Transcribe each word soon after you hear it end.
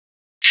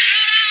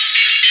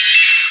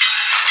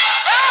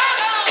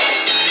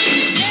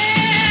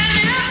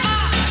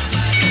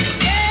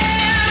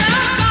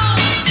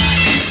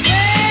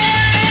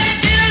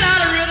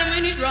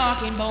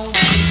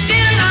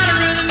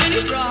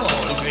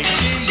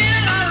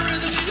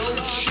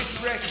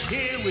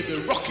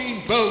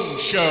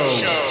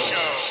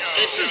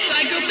It's a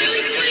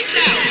psychobilly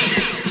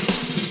freakout.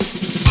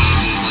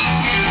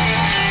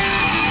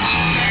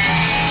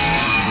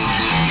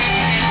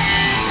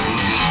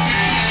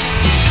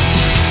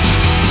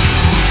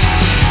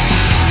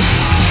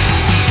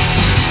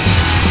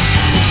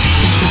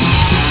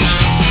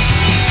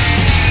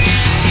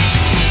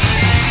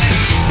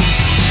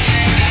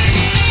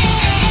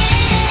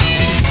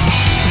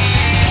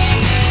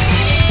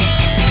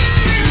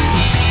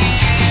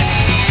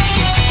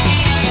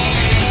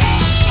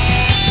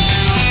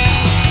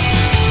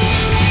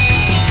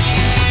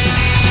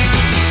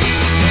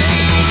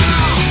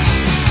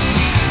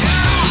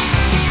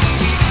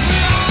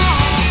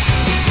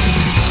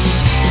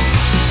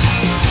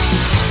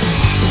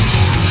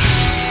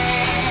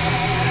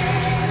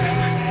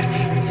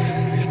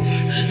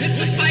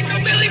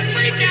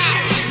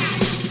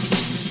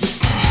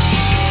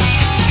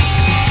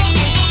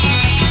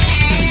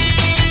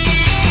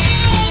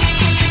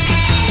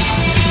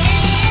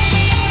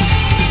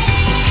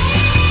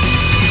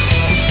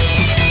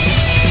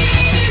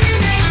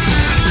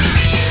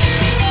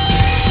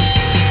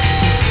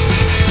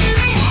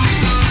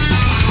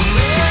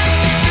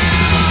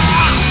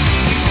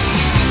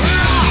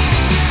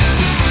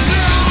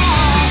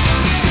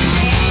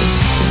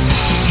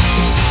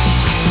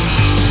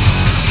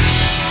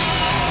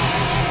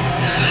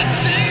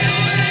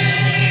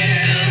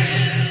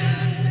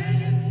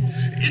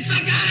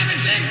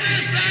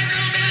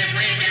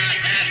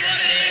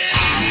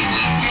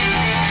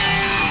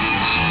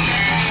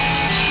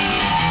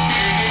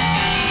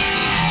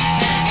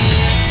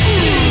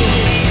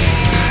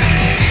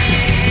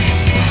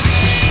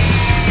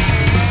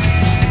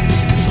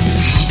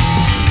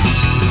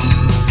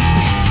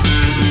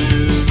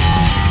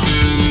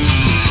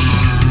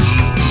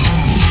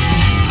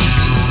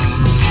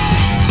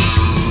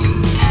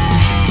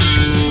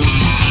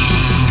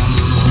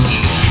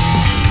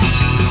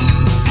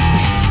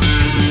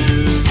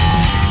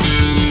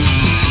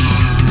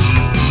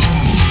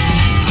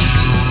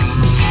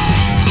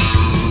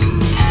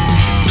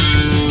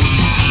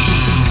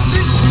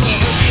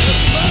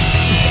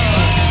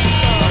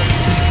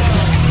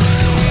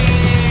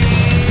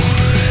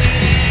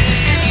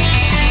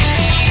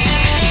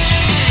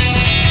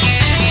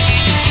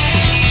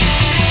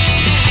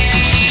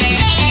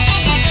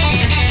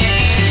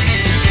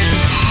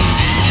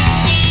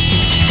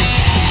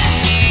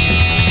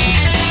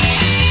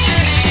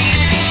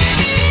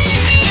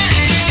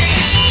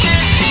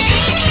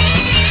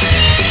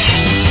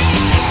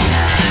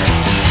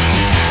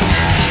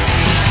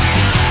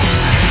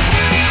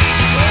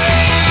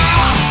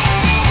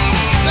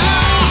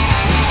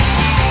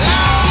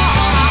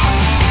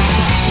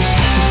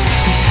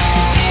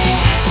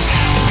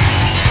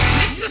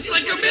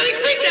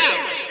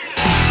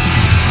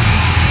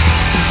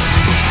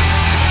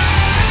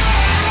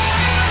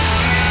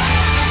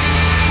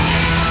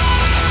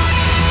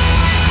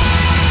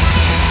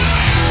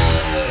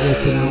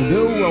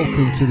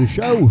 To the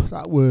show.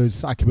 That was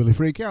Psychobilly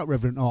Freakout,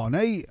 Reverend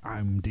R&A.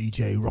 I'm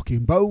DJ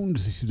Rockin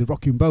Bones. This is the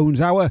Rockin Bones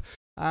Hour,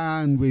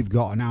 and we've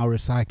got an hour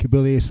of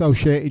Psychobilly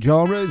associated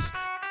genres.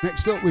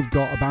 Next up, we've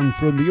got a band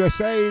from the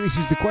USA. This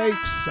is the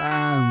Quakes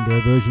and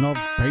their version of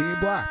Painted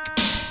Black.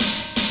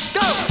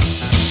 Go!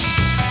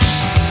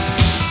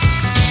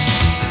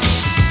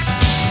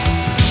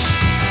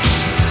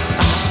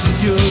 I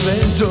see your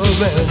red door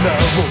and I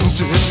want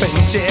to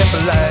paint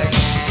it black.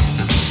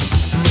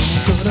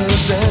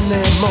 Colors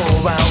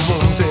anymore, I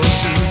want them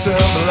to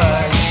turn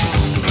black.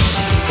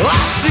 I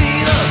see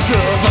the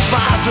girls are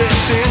fire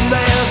dressed in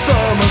their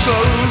summer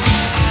clothes.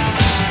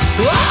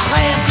 I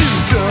have to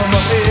turn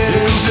my head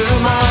into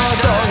my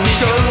dark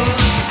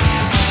toes.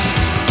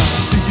 I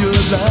see your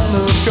line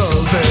of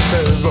cars and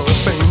they're all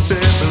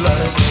painted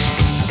black.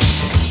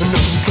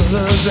 No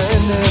colors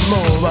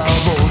anymore, I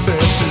want them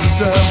to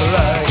turn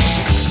black.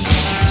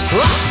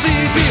 I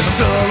see people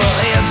turn their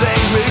hands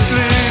and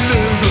quickly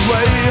look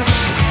away.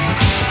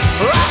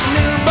 Like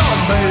newborn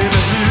baby,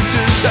 it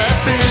just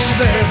happens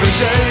every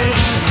day.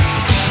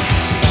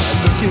 I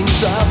look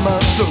inside my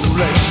soul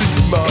and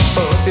see my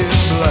heart is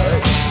black.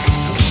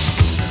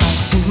 I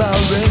see my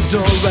red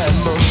door and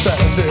most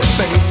of it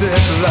painted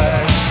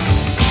black.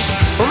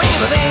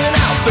 Maybe then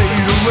I'll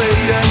fade away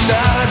and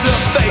I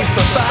just face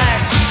the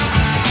facts.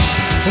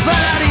 It's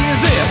not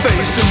easy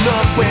facing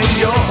up when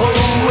your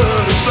whole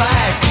world is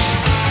black.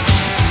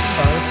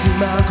 I see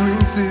my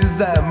creases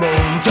and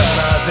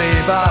Montana day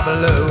by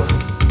below.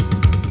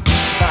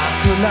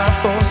 Could not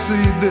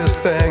foresee this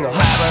thing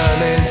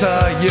happening to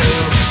you.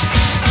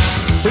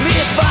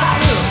 If I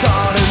look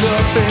hard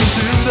enough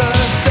into the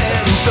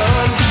setting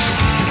sun,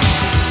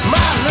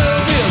 my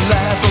love will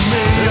laugh for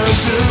me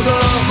until the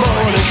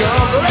morning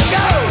comes. Let's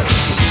go!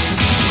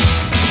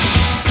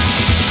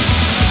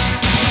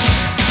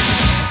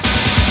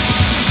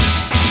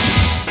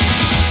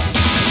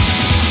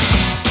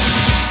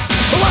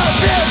 One,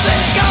 two,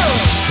 three, go!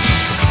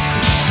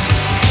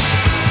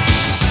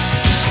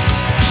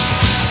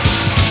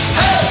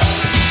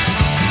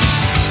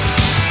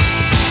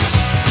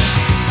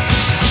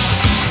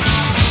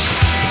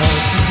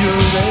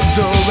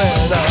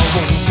 and I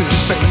want to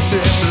paint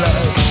it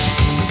black.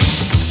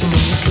 No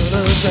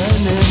colors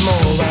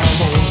anymore, I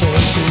want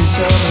them to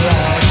turn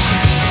black.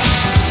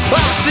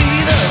 I see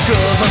the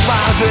girls are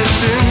fine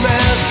dressed in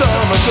their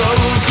summer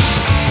clothes.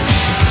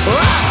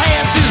 I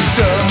had to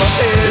turn my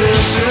head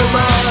into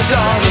my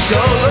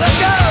gyroscope. Let's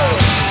go!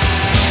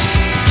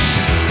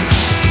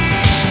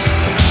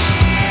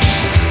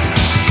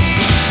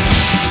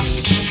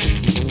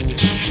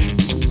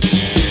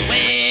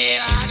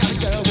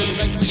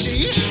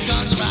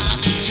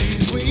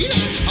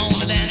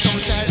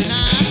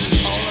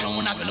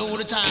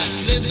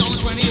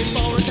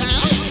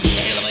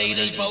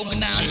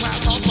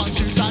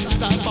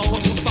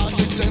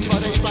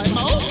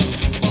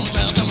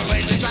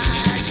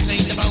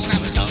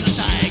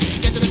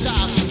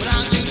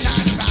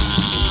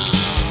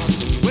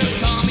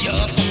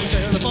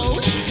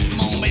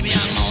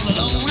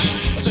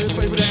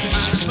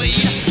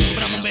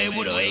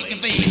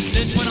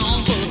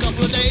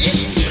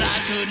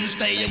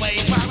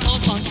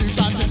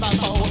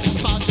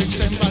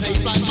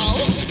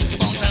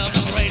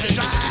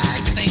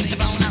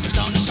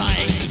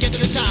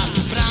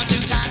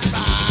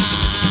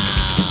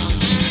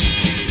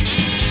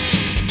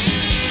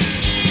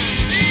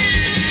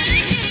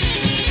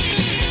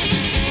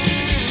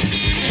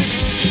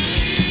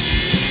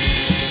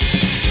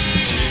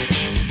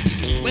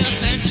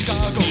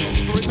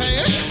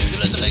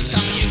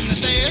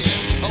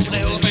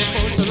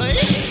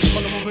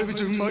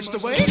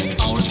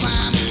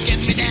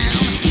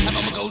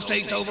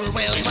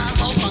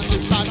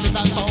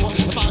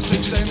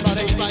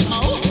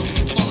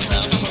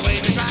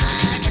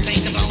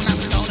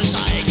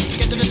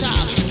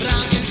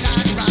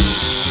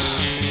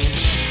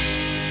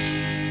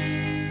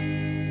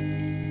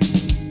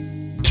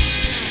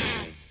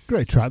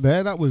 Great track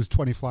there. That was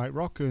 20 Flight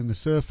Rock and the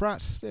Surf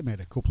Rats. They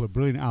made a couple of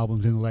brilliant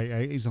albums in the late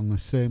 80s on the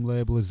same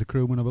label as the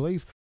Crewmen, I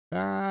believe.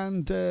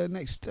 And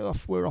next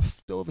off, we're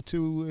off over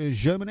to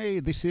Germany.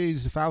 This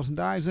is 1000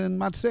 Eyes and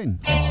Mad Sin.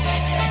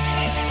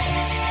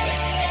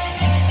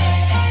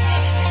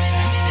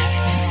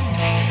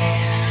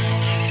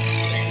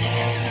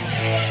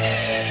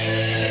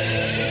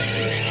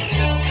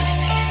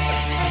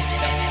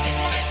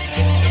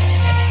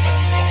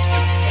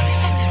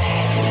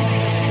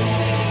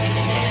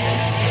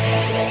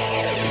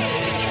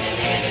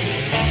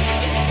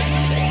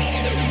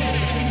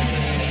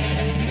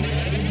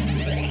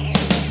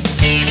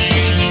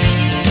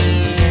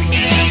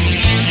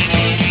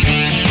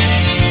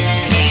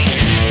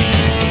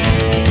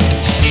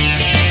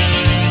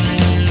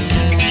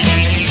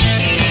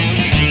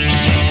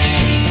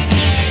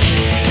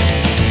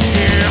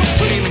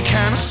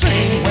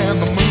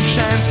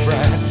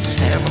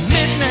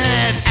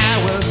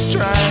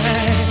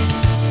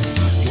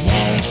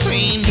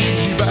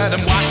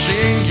 I'm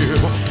watching you,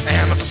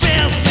 and it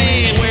fills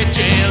me with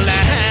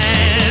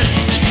delight.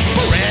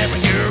 Forever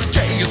your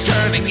day is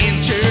turning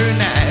into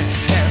night,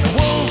 and the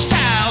wolves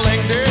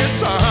howling their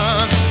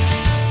song.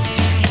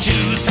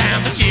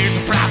 2,000 years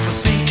of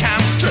prophecy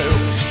comes true.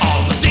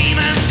 All the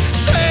demons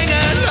sing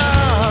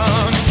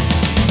along.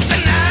 The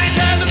night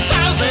of the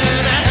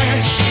 1,000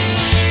 eyes,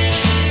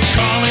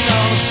 calling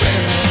all the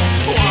sinners,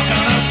 walk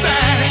on our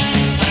side.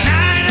 The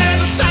night of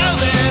the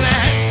 1,000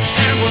 eyes,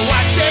 and we're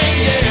watching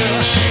you.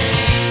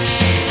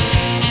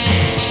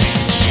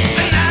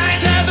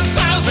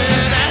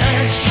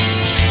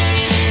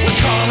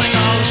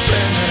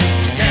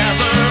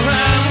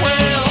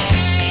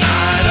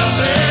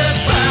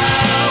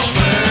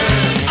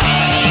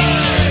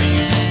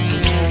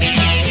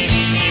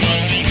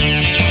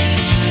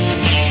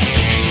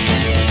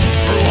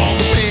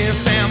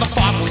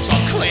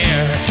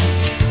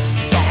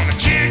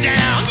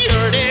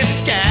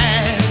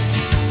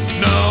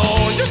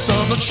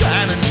 Not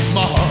shine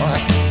anymore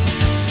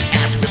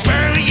as we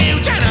bury you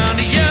down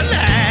under your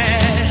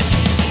lies.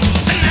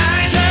 The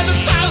night of the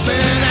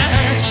 1,000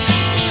 eyes,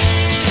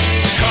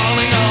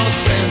 calling all the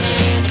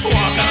sinners,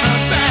 walk on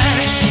our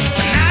side.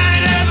 The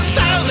night of the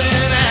 1,000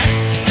 eyes,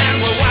 and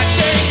we're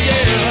watching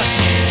you.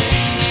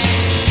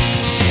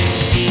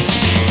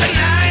 The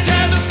night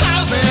of the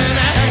 1,000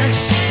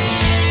 eyes,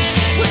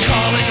 we're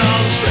calling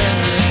all the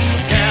sinners,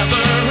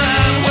 gather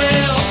round,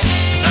 will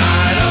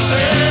night of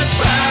the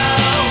 1,000.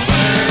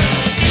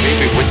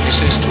 Be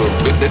witnesses to a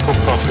biblical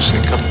prophecy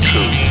come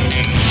true,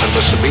 and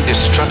there shall be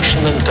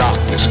destruction and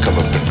darkness come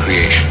upon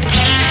creation.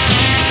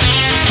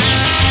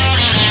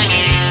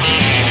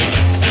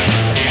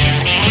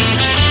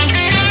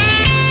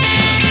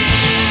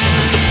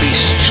 And the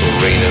beast shall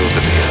reign over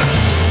the earth.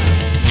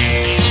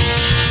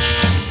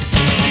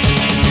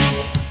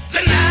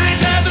 The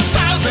night of the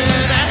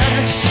 1,000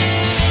 eyes,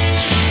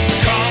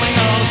 calling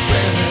all the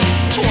sinners,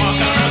 walk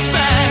on our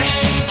side.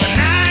 The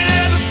night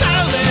of the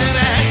 1,000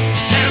 eyes,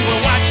 and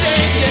we're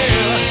watching you.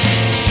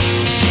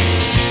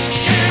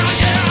 Yeah,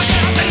 yeah,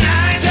 yeah. The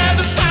night of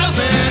the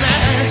 1,000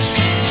 eyes,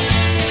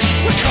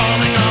 we're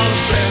calling all the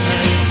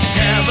sinners,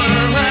 gather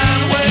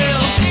around,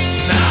 will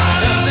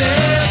night of the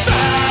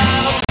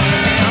 1,000,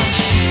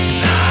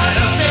 night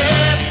of the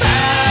 1,000.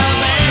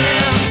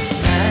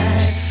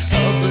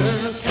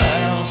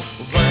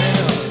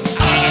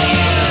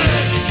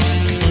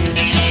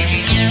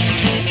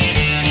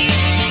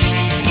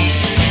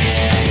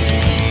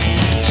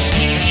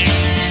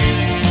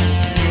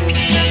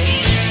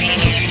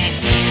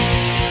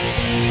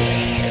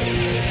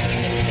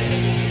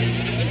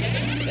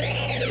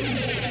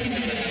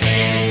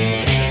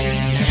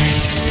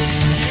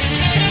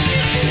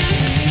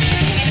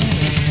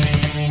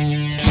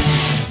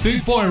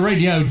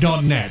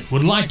 BootboyRadio.net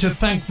would like to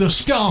thank the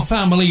Ska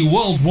family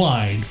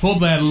worldwide for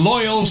their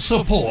loyal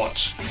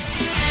support.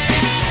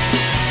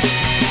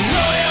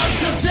 Loyal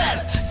to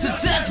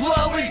death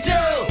what we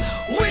do.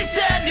 We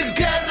stand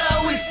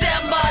together, we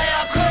stand by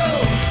our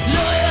crew.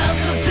 Loyal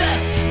to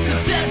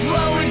death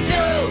what we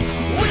do.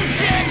 We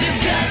stand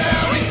together,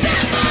 we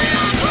stand by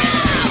our crew.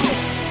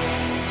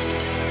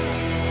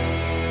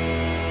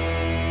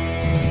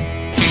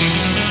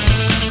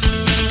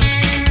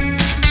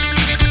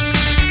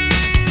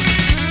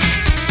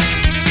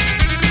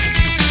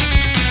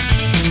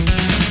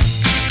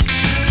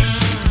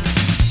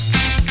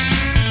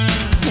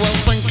 Well,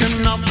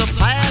 thinking of the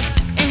past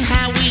and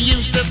how we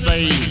used to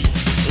be,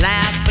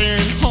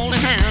 laughing, holding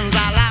hands,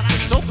 our life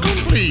was so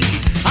complete.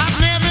 I've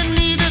never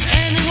needed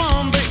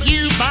anyone but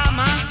you by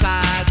my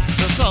side.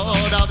 The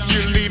thought of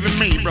you leaving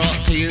me brought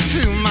tears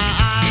to my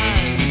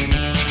eyes.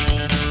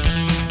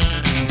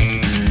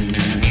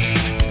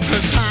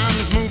 As time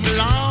has moved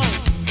along,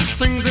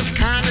 things have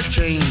kind of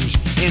changed.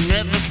 In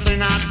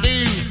everything I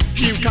do,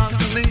 you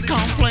constantly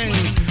complain.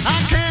 I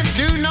can't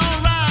do no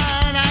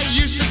right, I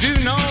used to do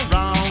no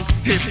wrong.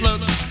 If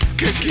looks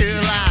could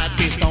kill, I'd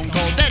be stone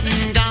cold dead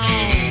and gone.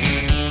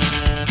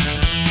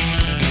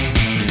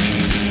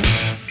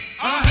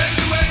 I hate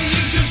the way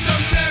you just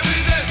don't care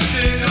with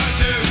everything I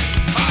do.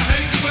 I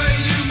hate the way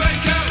you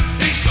make out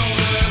it's all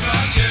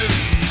about you.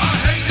 I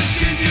hate the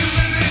skin you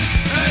live in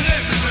and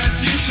every breath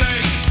you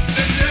take.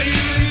 The day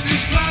you leave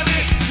this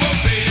planet won't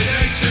be a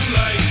day too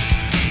late.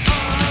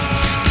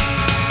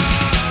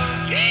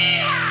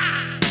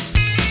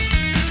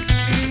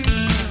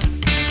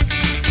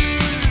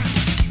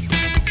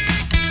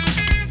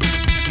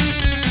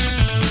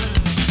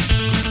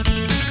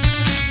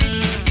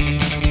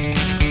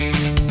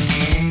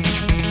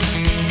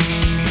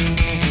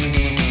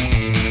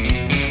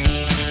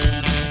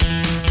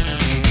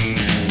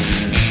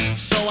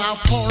 So I'll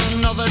pour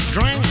another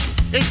drink,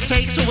 it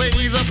takes away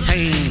the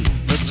pain.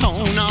 The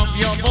tone of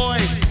your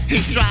voice,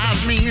 it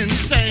drives me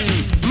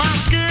insane. My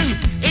skin,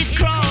 it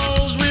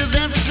crawls with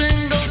every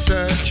single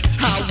touch.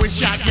 I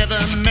wish I'd never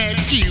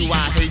met you,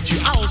 I hate you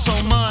all so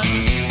much.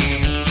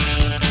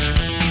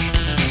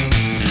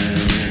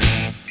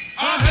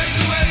 I hate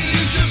the way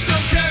you just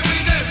don't care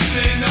with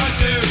everything I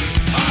do.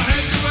 I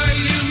hate the way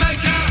you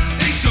make out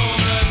it's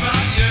all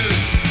about you.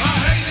 I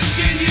hate the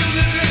skin you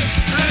live in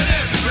and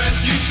every breath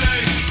you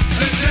take.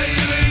 The day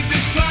you leave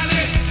this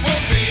planet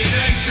won't be a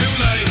day too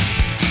late.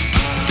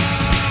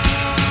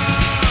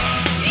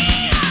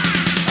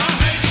 I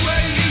hate the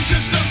way you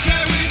just don't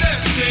care with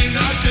everything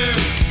I do.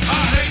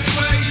 I hate the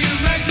way you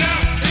make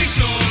out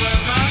it's all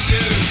about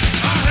you.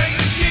 I hate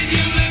the skin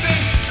you live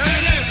in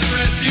and every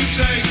breath you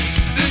take.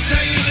 The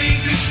day you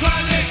leave this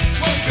planet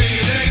won't be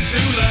a day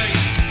too late.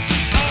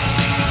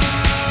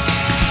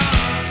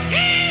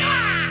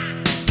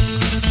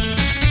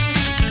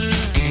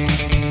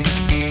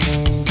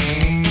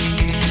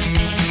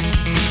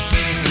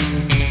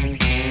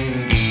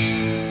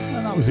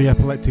 And that was the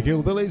Epileptic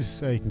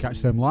Hillbillies. You can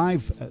catch them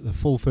live at the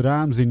Fulford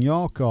Arms in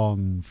York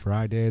on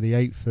Friday the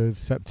 8th of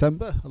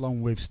September,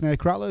 along with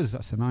Snake Rattlers.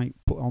 That's a night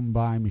put on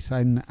by my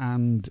son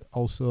and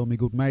also my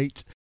good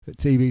mate at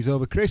TV's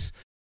Over Chris.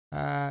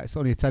 It's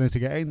only a tenner to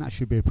get in. That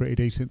should be a pretty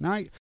decent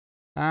night.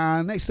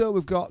 And next up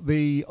we've got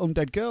the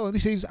Undead Girl, and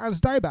this is As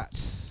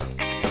Diabats.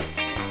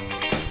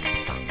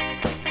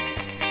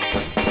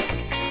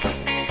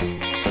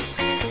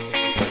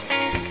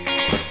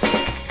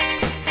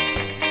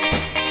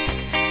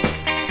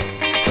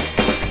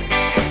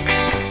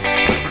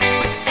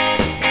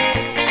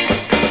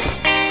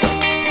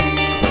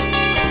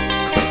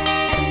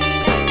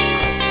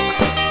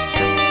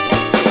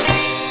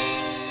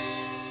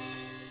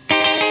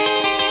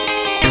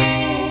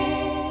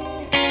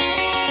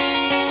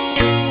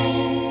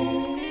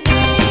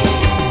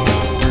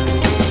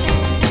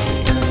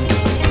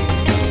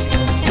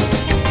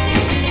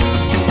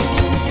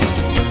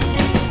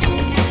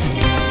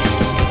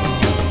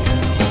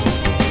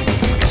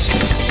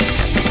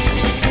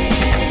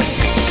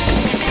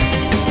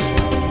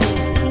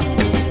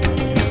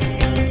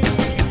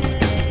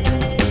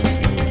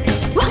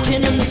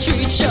 Walking in the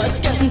street, shorts,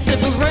 getting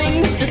silver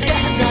rings. The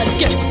sky's not a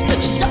ghost, but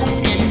she's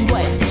always getting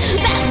ways.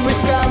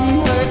 Memories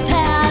from her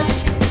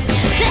past.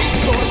 This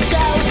force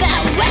so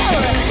that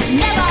will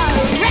never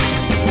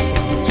rest.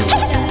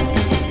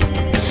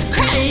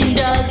 Crying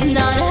does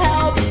not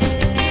help.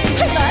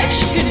 Her life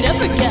she could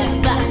never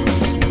get back.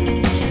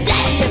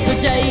 Day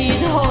after day,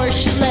 the horror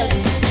she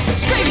lives.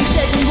 Screams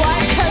didn't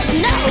work, 'cause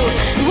no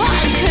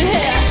one could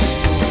hear.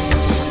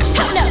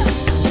 Oh no.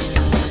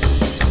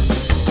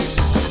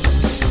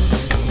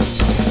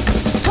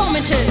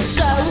 Tormented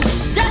so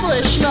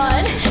devilish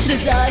mind,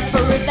 desire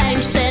for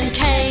revenge then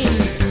came.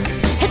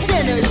 It's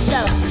in her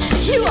soul,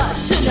 you ought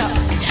to know.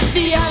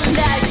 Beyond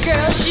that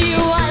girl, she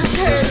wants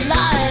her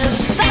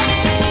life back.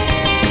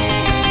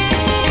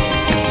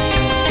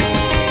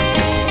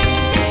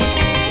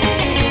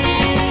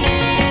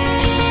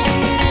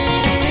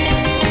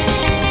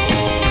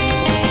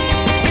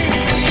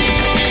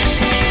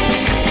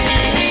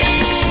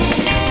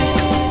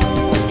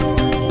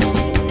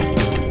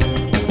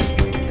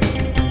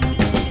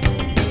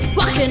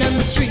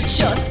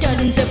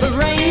 Curtains over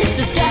rain.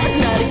 The sky was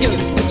not a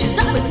ghost, but she's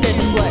always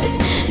getting worse.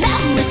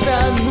 Nightmares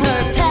from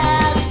her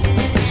past.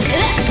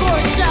 This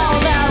poor soul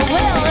that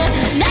will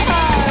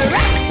never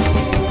rest.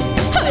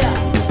 Oh yeah,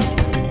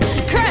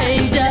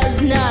 crying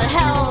does not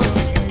help.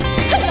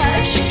 Her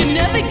life she can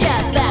never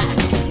get back.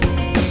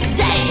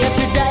 Day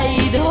after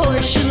day, the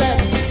horror she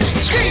lives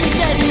screams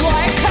getting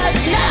more, 'cause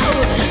no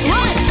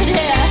one can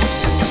hear.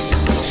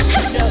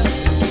 Oh no.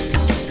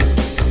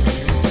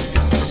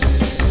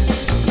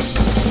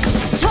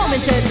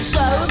 Tormented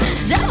soul,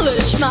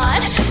 devilish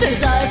mind,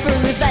 desire for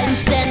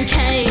revenge then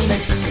came.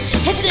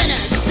 It's in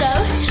her, so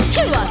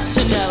you ought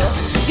to know.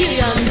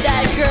 Beyond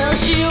that girl,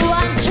 she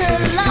wants her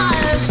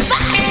life back.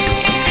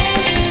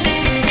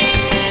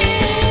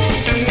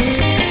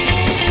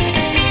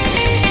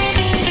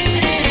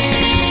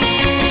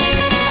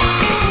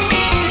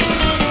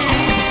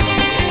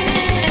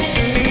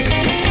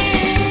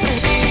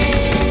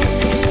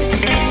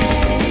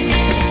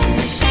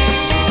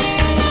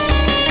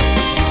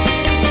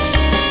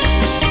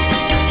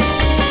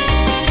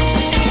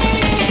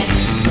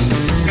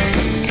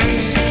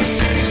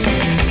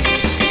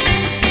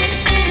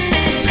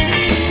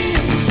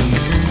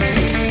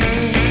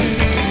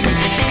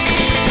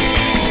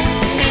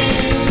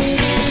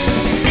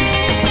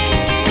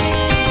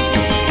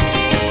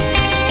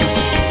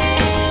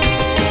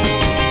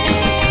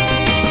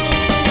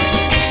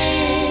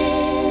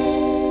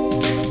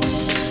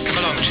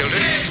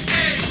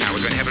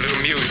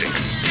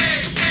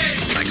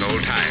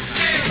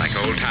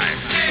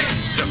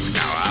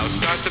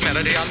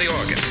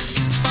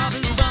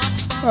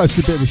 Oh, it's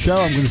a bit of a show.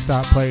 I'm going to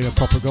start playing a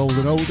proper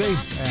golden oldie,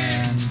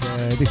 and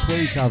this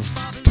week I've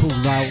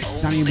pulled out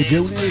Danny and the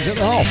Juniors at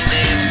the Hop.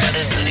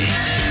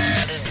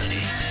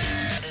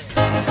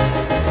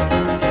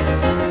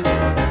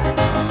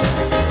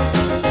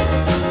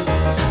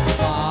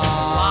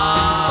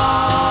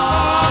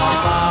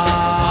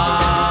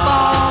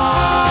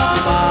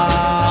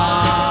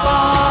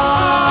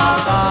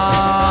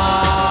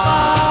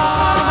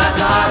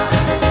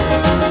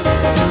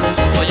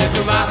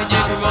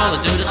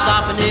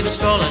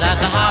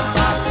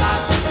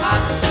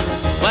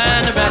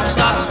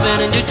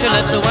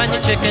 So when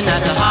you're chicken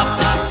at the hop,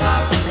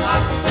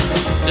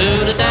 do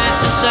the dance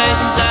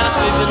sensations that are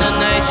sweeping the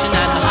nation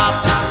at the hop.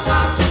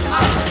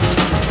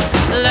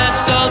 Let's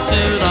go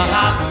to the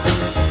hop.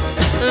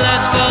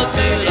 Let's go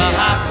to the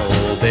hop.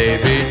 Oh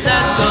baby,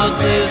 let's go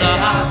to the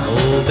hop.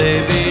 Oh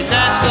baby,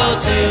 let's go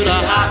to the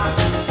hop.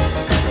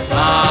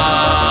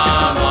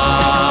 Come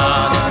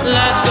on,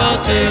 let's go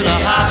to the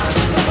hop.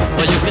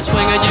 Well, you can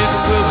swing it, you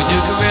can groove it, you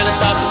can really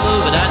start to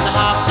move it at the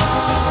hop.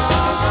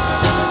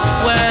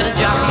 Where the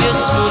jockey is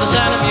the smoothest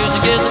and the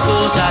music is the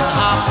coolest at the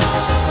hop.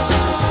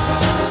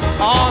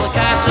 All the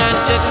cats and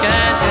the chicks can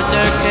get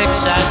their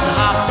kicks at the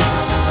hop.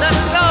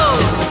 Let's go!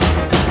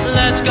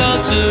 Let's go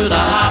to the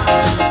hop.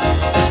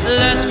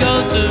 Let's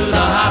go to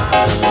the hop,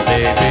 oh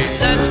baby.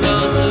 Let's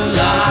go to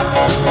the hop,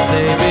 oh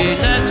baby.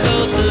 Let's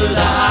go to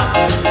the hop.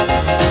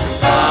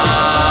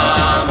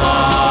 Come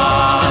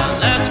on,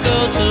 let's go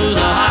to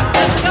the hop.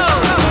 Let's go!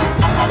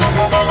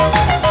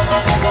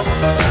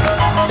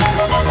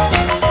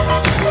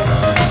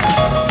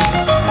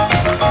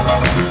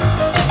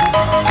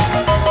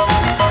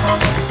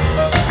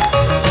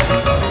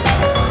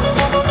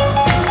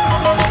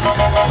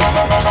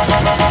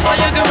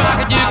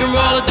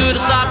 Do the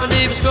slop and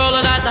even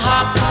scrolling at the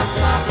hop.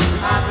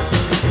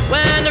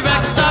 When the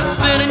record stops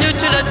spinning, you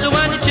chill it, so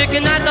when you're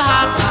chicken at the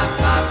hop.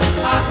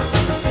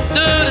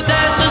 Do the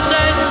dance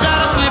sensations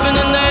that are sweeping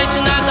the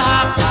nation at the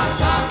hop.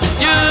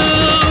 You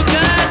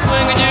can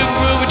swing and you can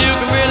groove and you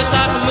can really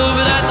start to move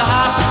it at the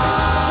hop.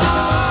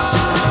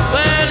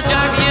 When the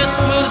jockey is the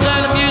smoothest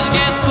and the music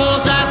is the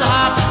coolest at the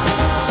hop.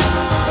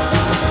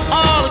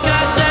 All the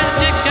cats and the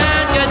chicks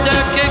can get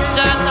their kicks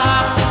at the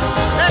hop.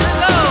 Let's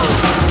go!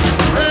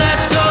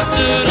 Let's go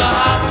to the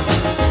hop.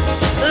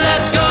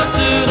 Let's go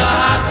to the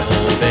hop.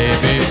 Oh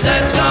baby,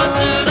 let's go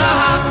to the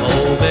hop.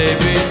 Oh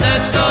baby,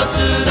 let's go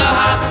to the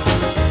hop.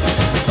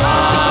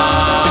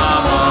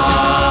 Come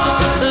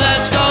on,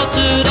 let's go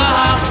to the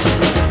hop.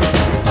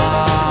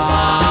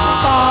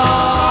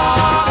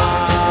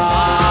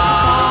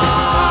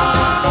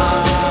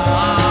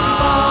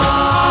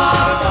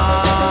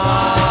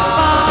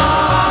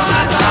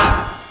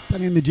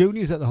 Danny and the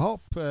Juniors at the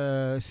Hop,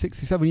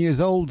 67 years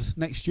old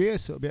next year,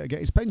 so he'll be able to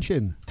get his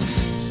pension.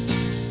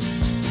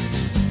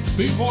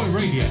 Boot Boy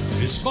Radio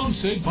is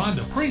sponsored by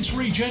the Prince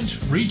Regent,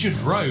 Regent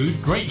Road,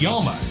 Great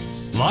Yarmouth.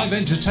 Live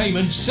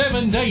entertainment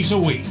 7 days a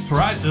week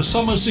throughout the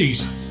summer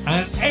season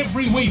and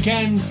every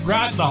weekend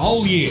throughout the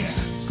whole year.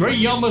 Great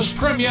Yarmouth's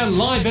premier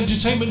live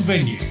entertainment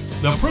venue,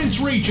 the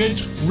Prince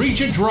Regent,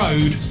 Regent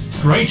Road,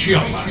 Great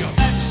Yarmouth.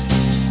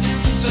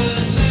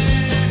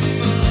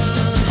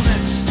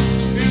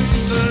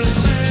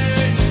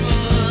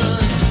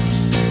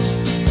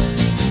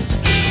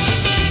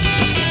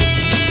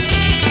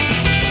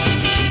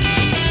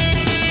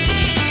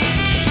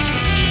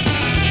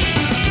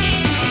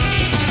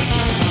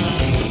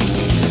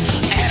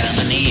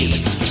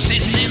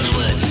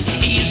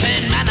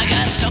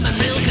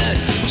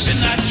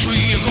 Sitting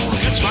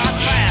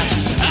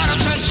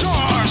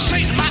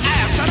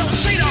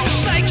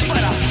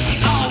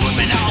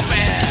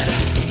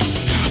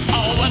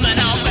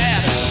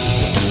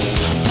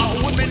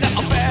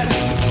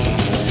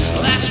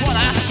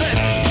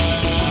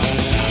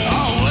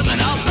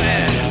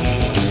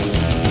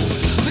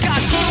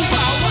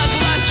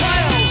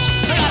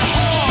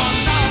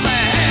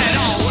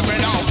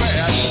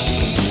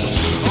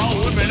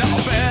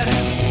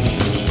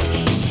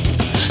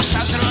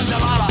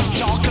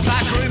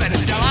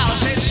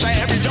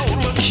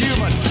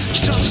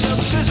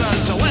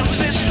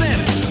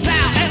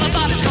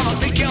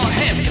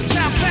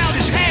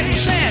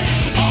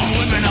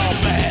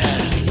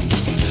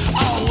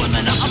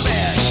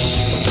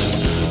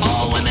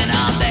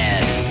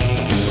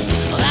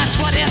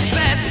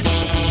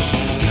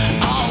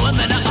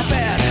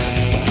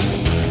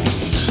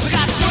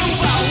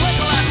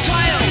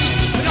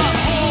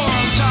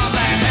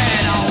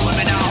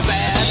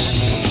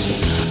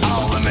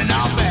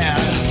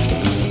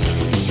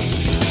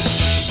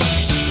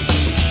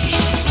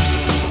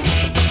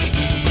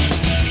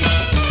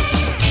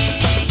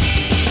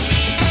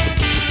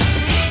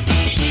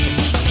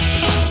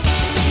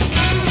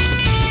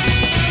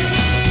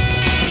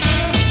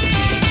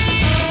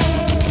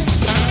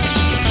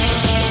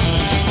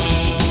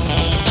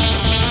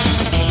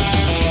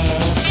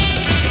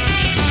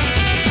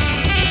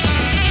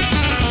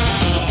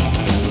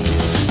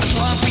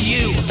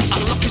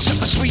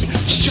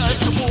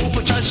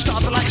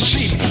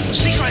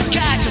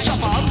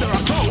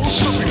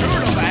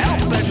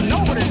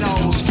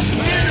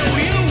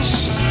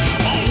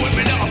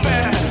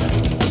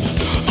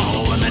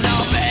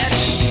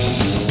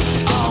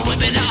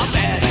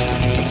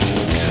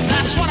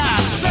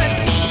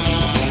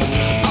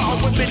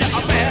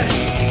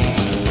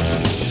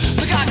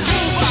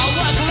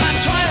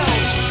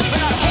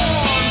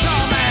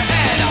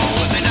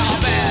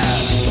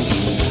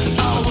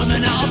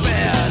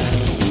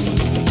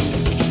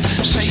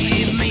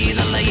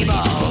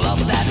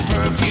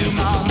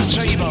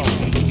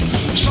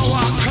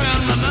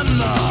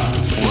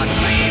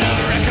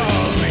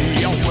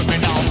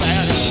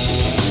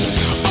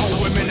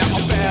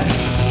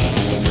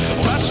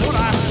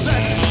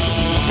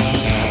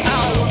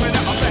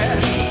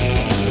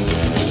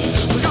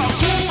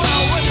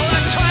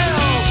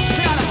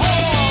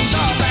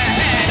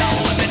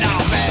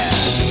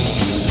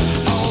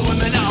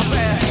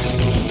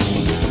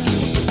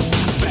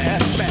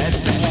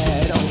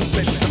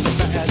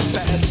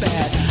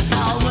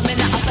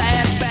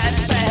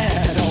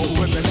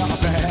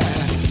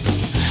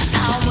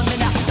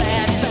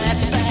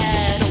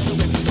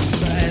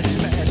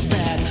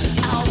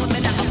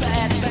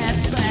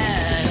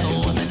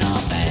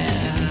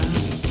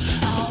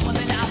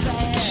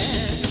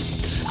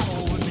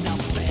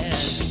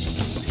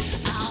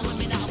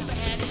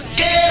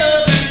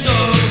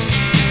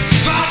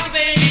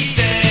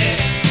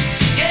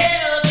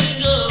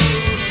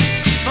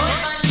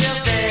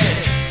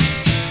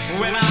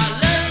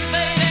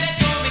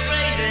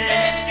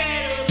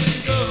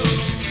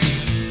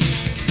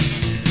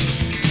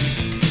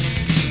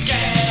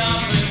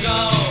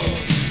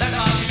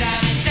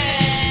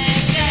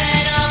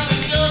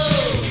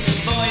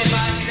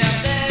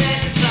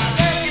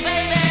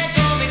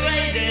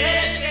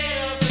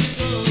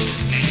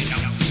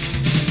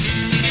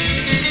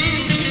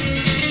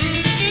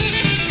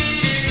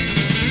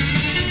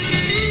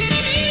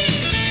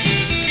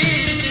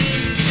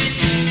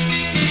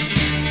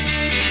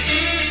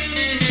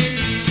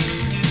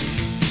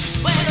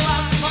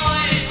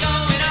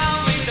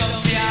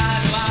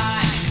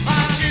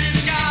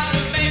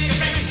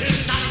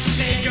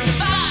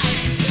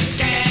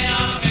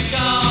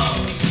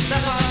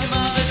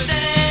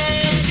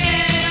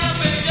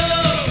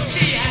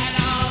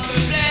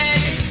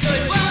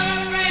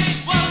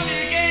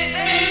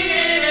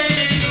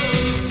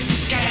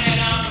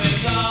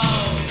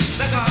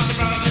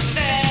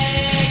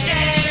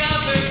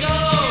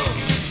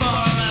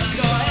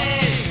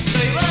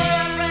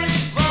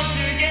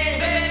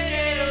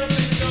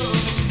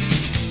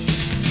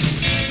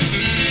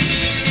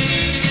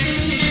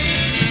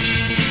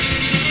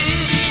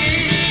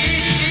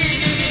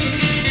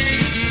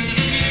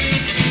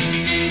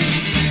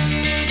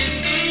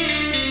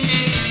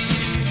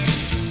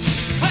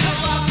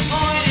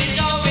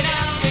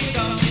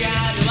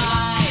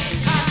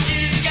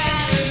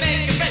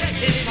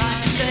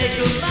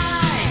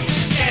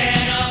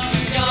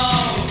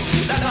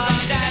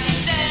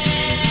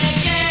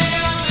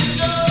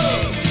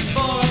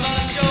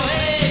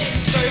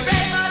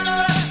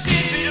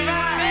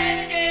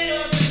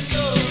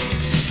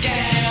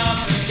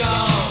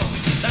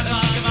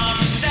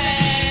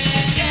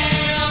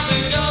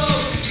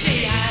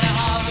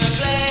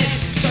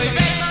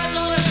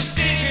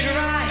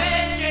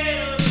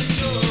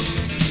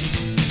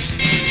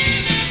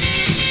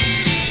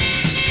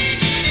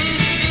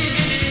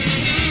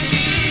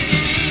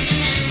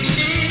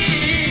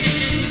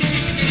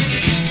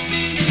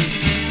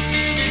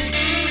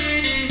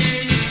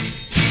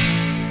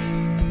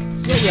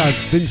we had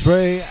Vince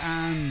Ray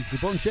and the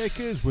Bone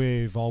Shakers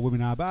with All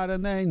Women Are Bad,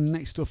 and then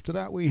next after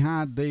that we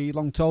had the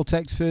Long Tall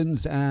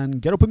Texans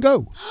and Get Up and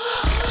Go.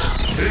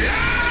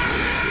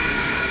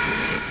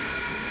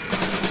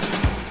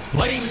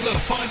 Playing the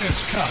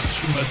finest cuts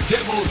from the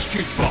Devil's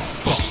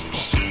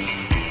Jukebox.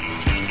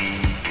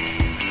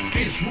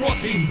 It's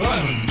Rockin'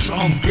 Bones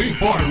on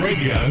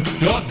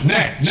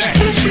BootboyRadio.net.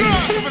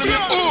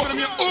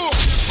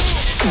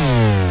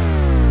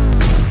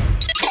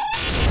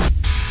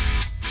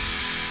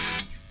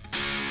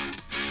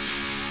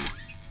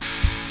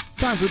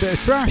 Time for a bit of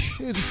trash.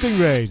 Here's the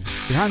Stingrays,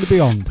 Behind the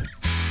Beyond.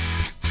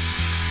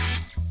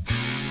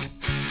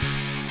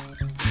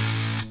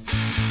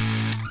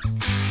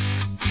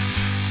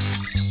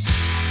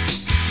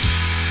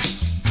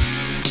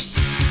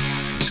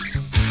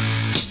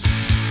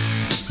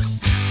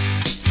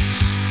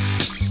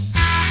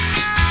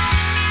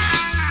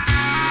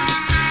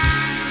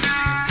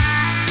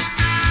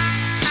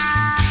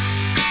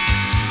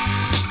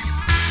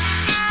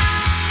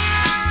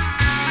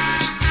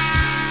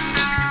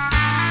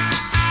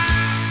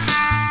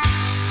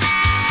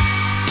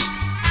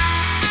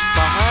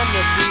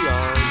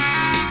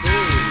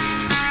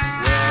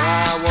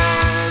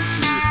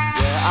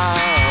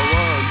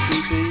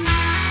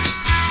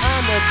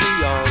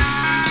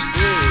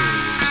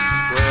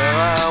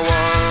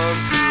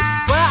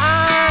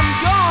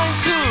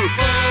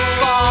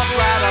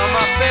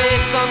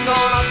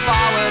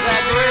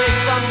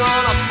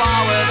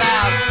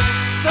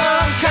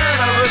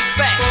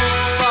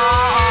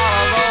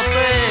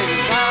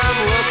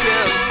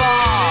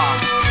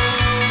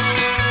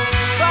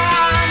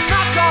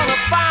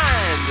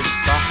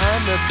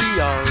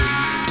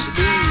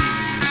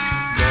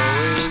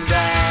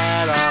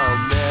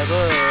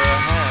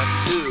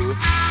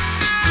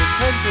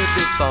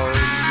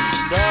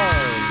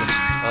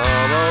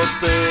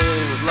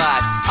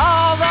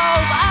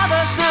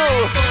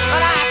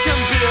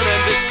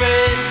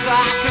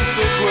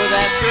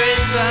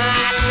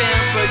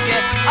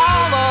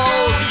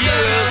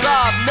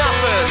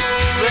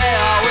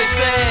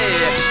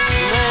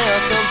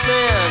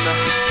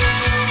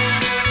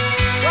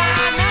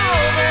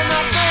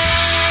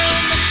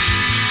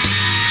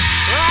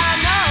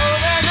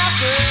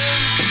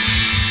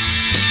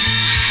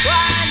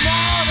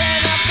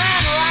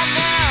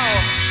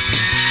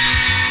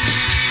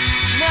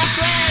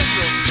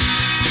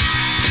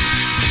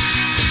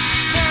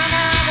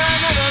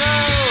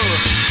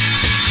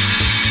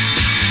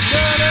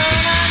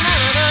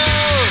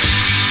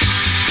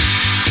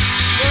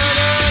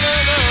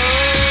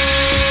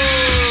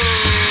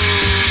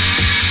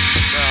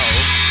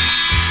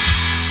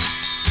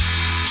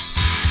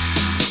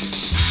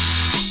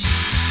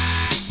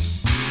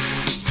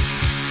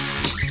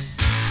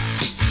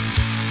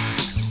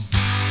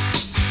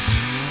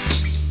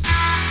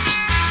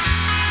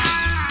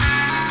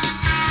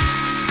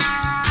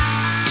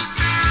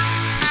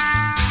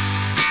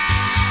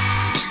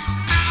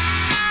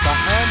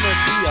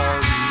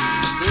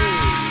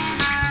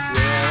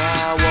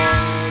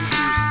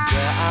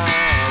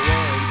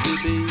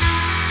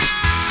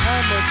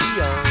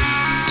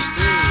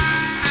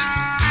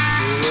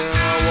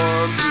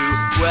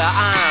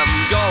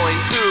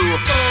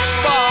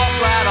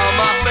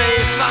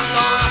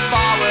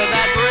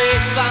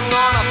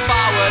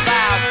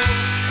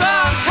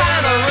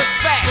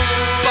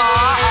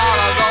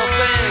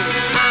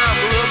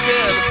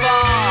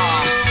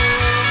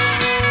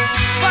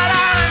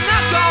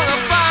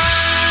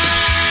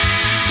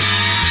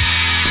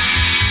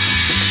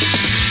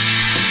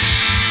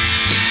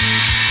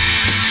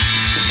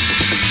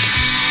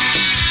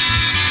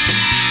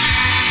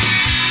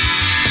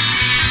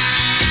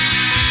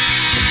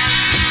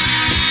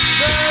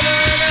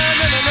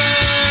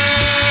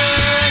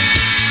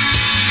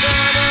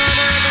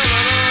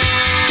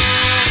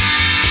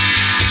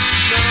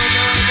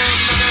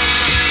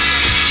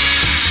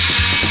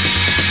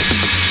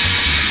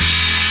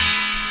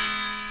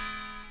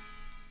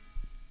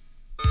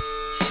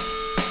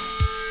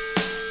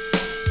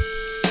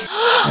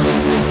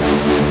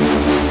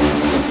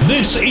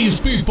 This is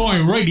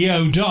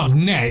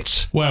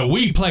BootboyRadio.net, where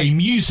we play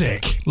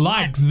music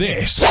like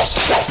this.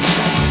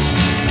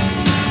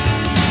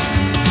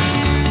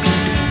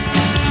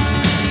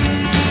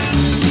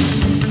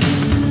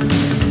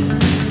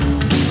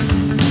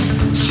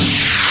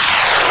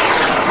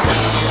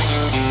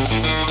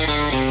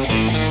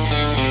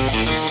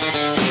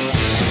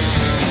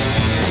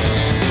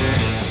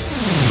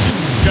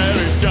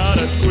 Gary's got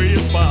a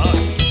squeeze box.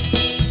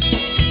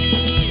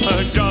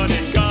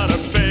 Johnny got a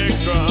big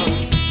drum.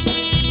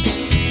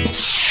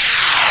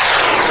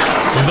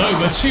 With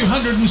over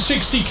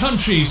 260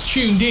 countries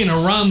tuned in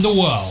around the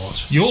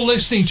world, you're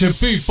listening to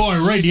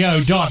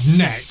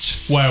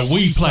BootboyRadio.net, where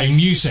we play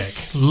music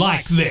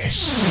like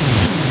this.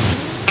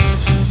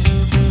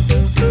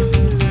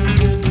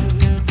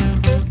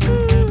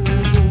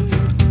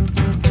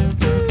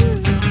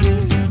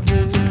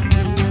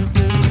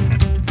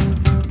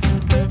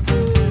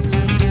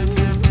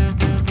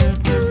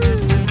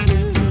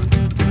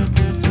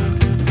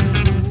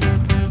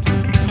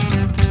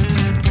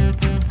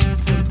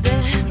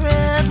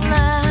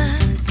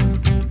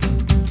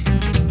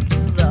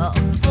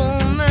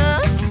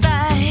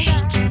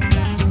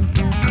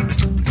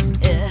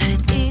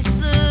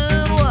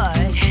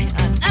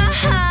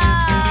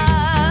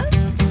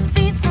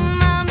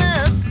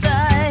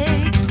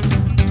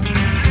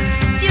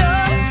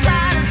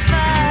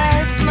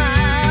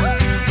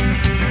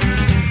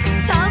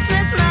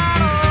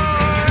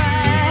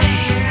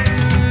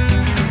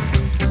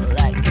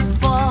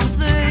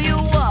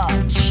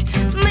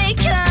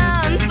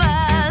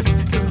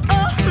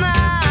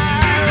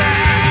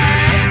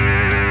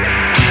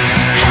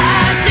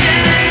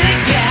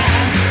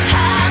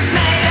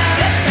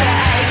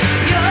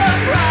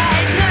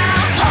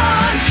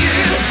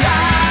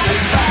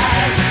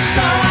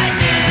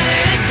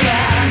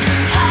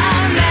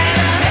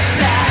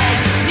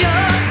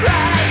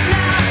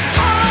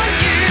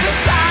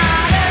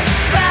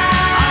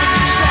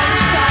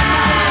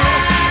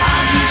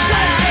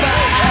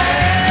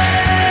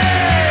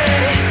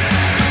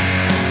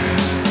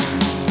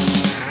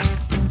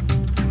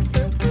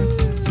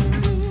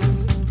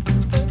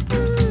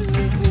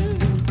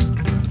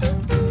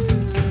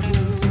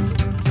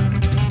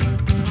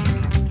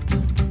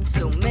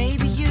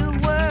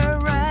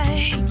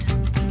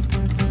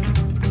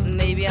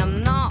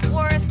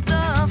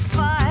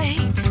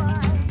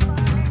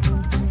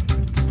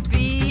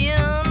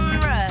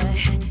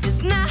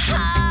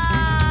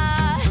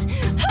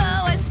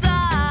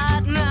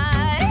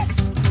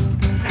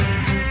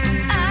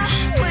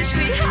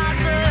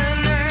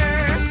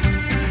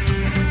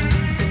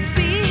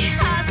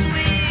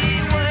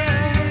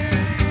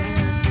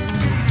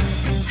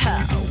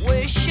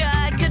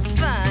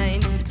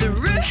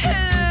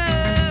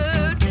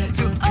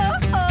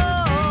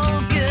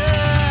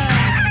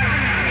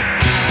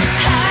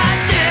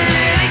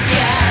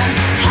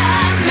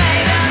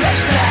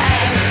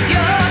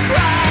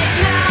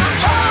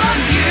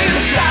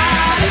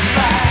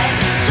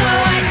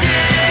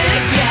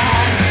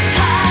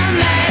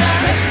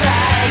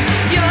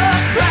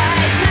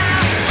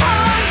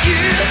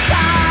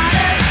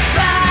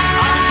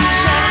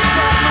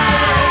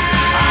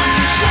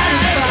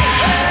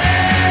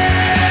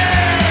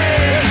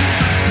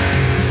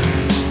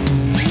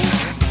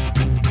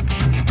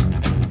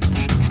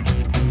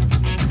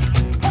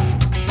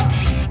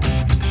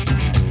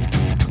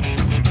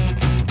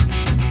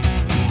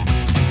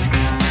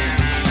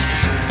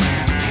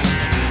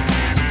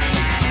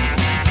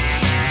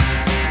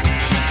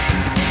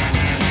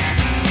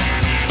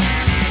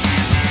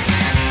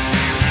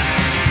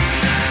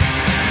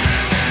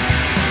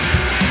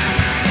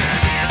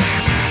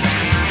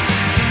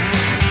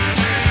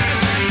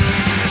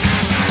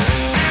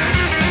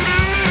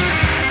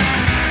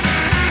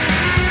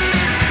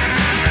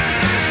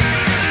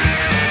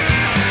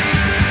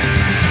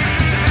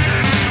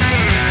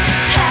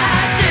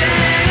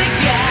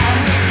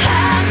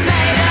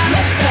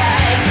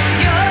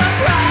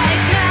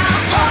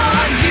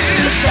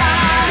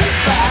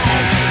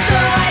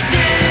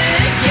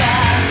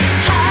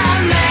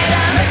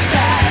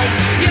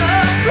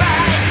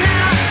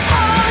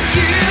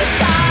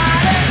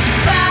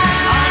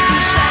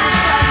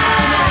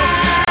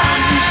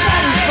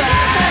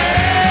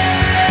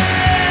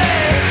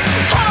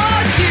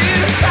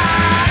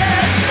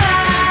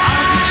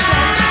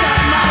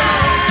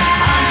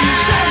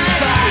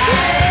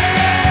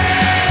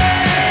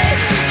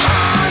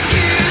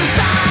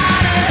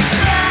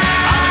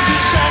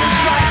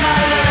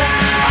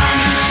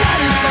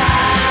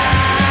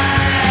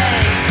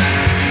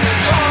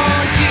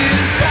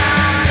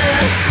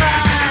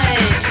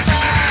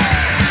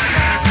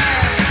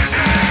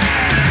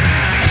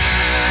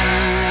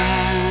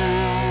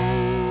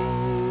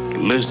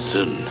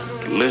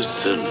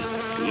 Listen,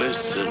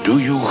 listen. Do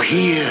you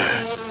hear?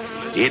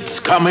 It's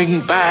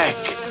coming back,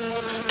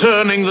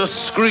 turning the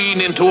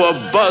screen into a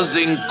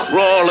buzzing,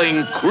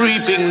 crawling,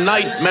 creeping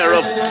nightmare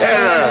of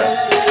terror.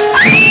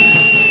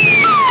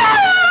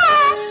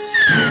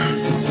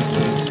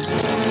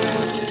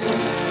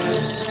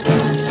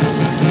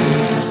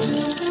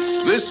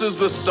 This is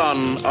the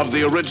son of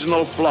the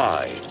original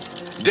Fly,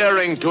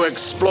 daring to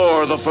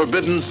explore the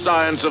forbidden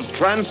science of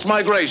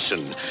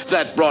transmigration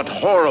that brought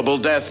horrible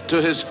death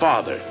to his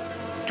father.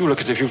 You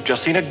look as if you've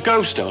just seen a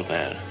ghost, old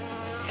man.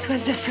 It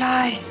was the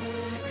Fly.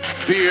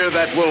 Fear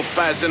that will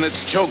fasten its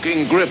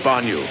choking grip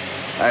on you,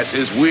 as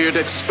his weird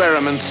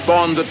experiments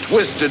spawn the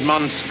twisted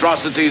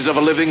monstrosities of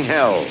a living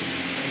hell.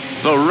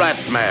 The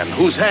Rat Man,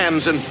 whose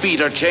hands and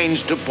feet are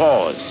changed to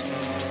paws.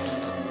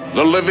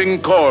 The living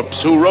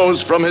corpse who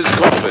rose from his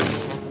coffin.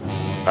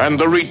 And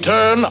the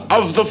return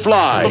of the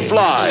Fly,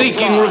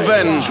 seeking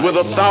revenge with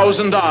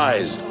 1,000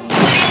 eyes.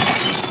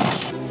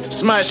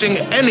 Smashing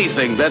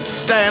anything that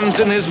stands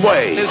in his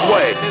way.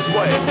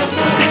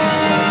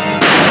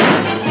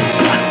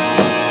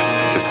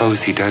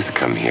 Suppose he does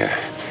come here.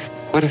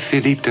 What if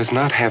Philippe does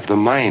not have the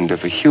mind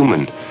of a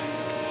human,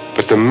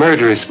 but the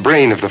murderous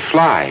brain of the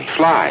Fly?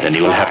 Then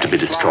he will have to be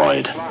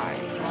destroyed.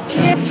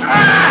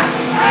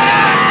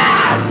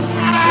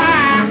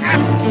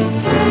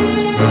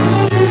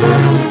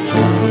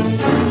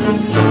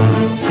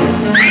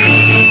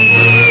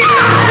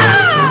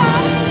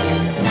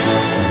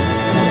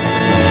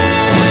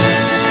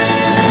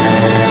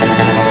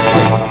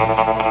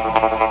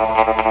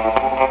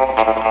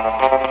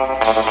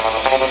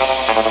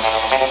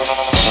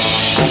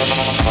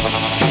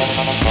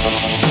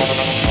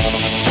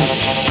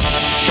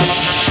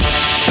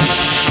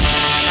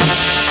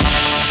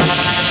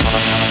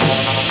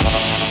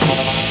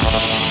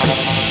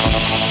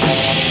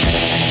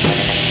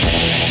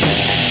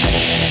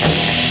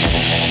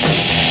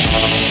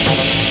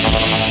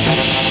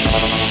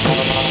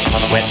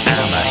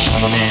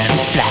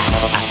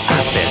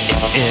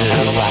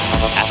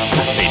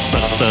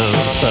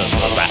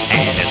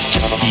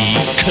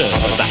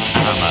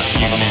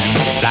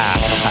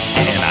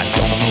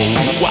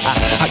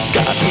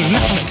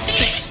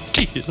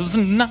 Tears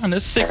and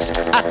 96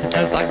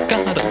 eyes. I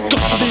got a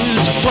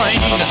garbage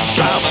brain that's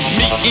driving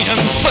me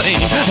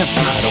insane, and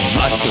I don't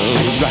like the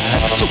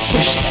ride, so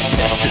push that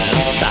nest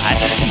aside.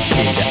 And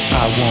baby,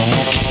 I won't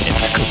care,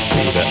 cause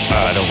baby,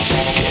 I don't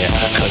scare,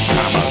 cause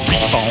I'm a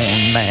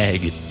reborn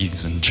maggot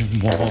using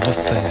dream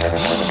warfare.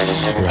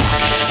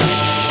 Rockin'.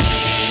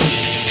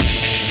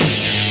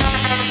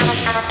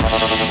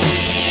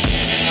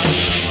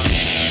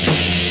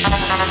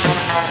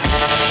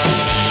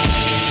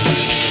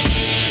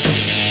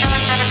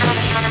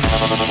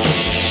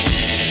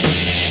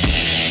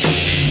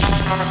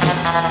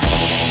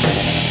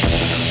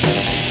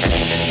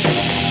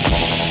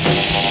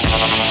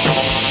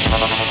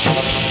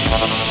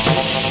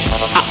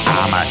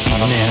 I'm a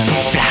human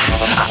fly.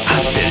 I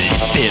still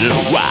feel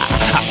why.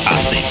 I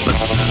say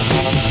buzz,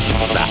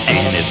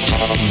 and it's just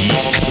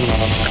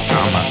because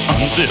I'm an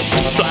unzipped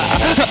fly,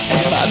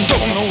 and I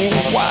don't know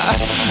why.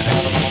 I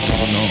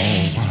don't know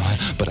why,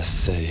 but I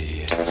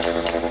say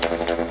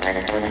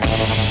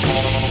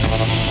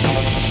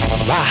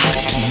rock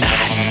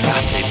tonight, and I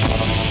say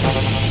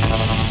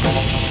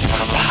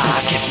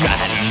rock it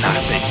right, and I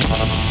say,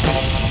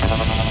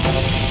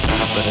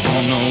 but I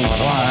don't know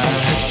why.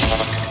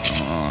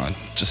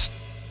 Just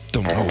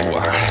don't know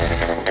why.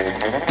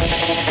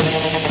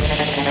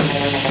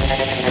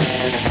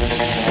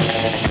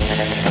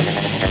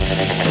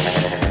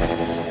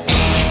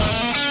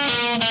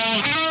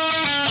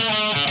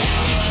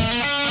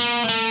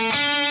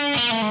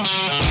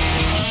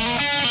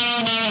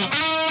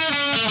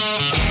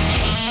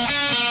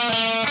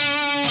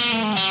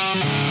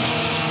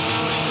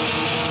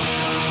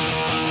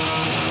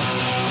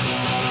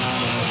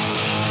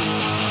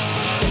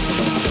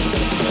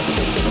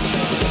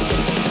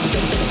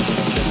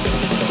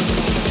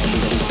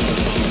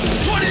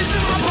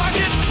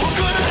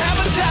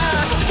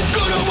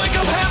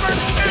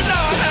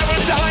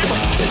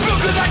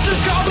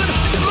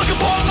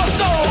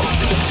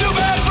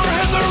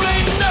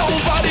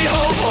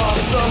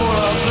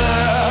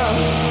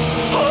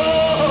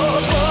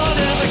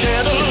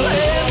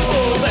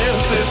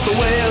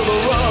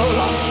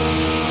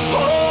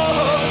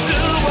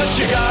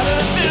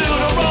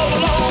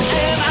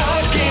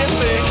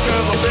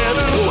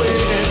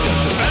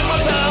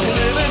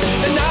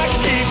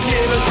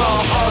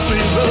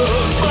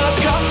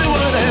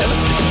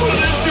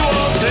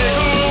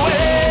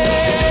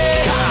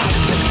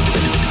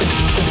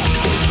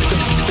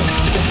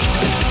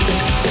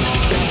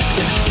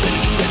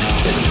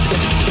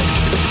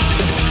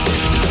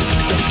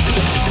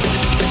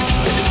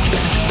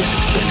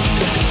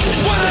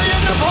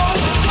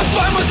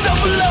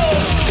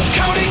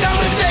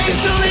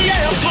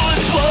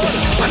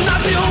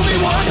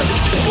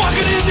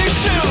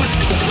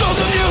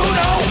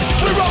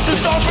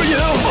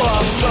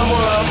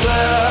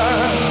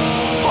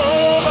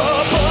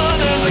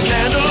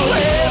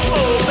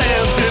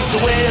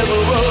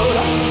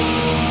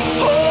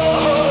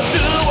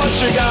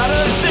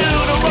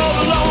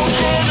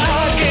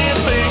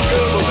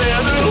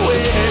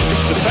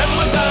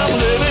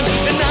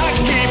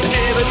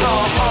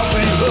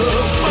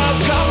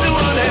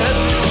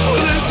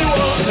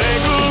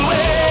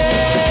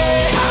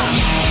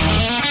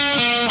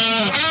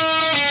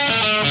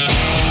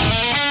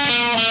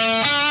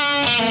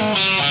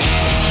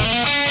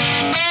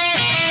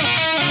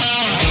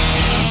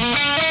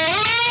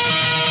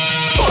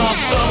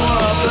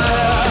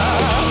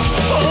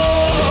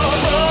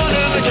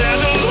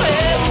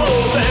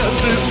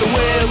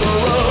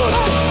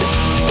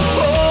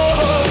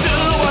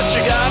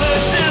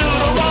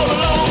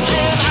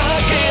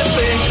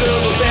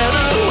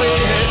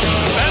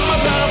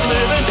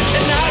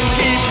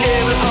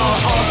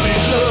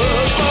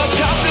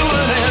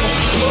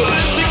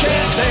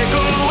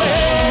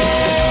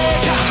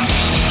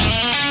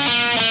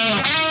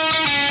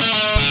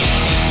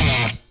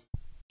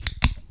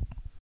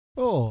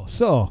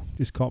 So,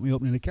 just caught me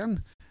opening a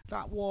can.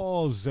 That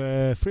was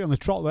Free on the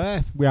Trot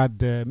there. We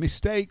had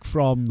Mistake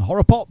from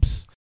Horror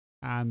Pops.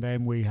 And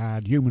then we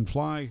had Human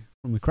Fly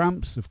from the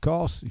Cramps, of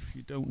course. If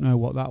you don't know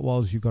what that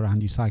was, you've got to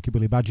hand your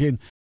Psychobilly badge in.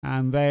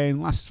 And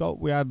then last up,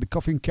 we had the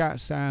Coffin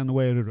Cats and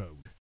Away of the Road.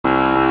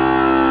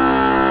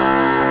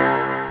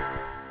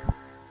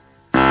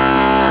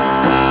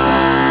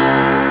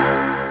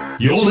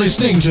 You're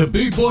listening to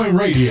Boot Boy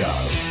Radio.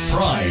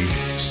 Pride,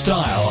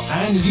 style,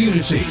 and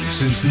unity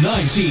since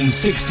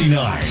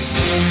 1969.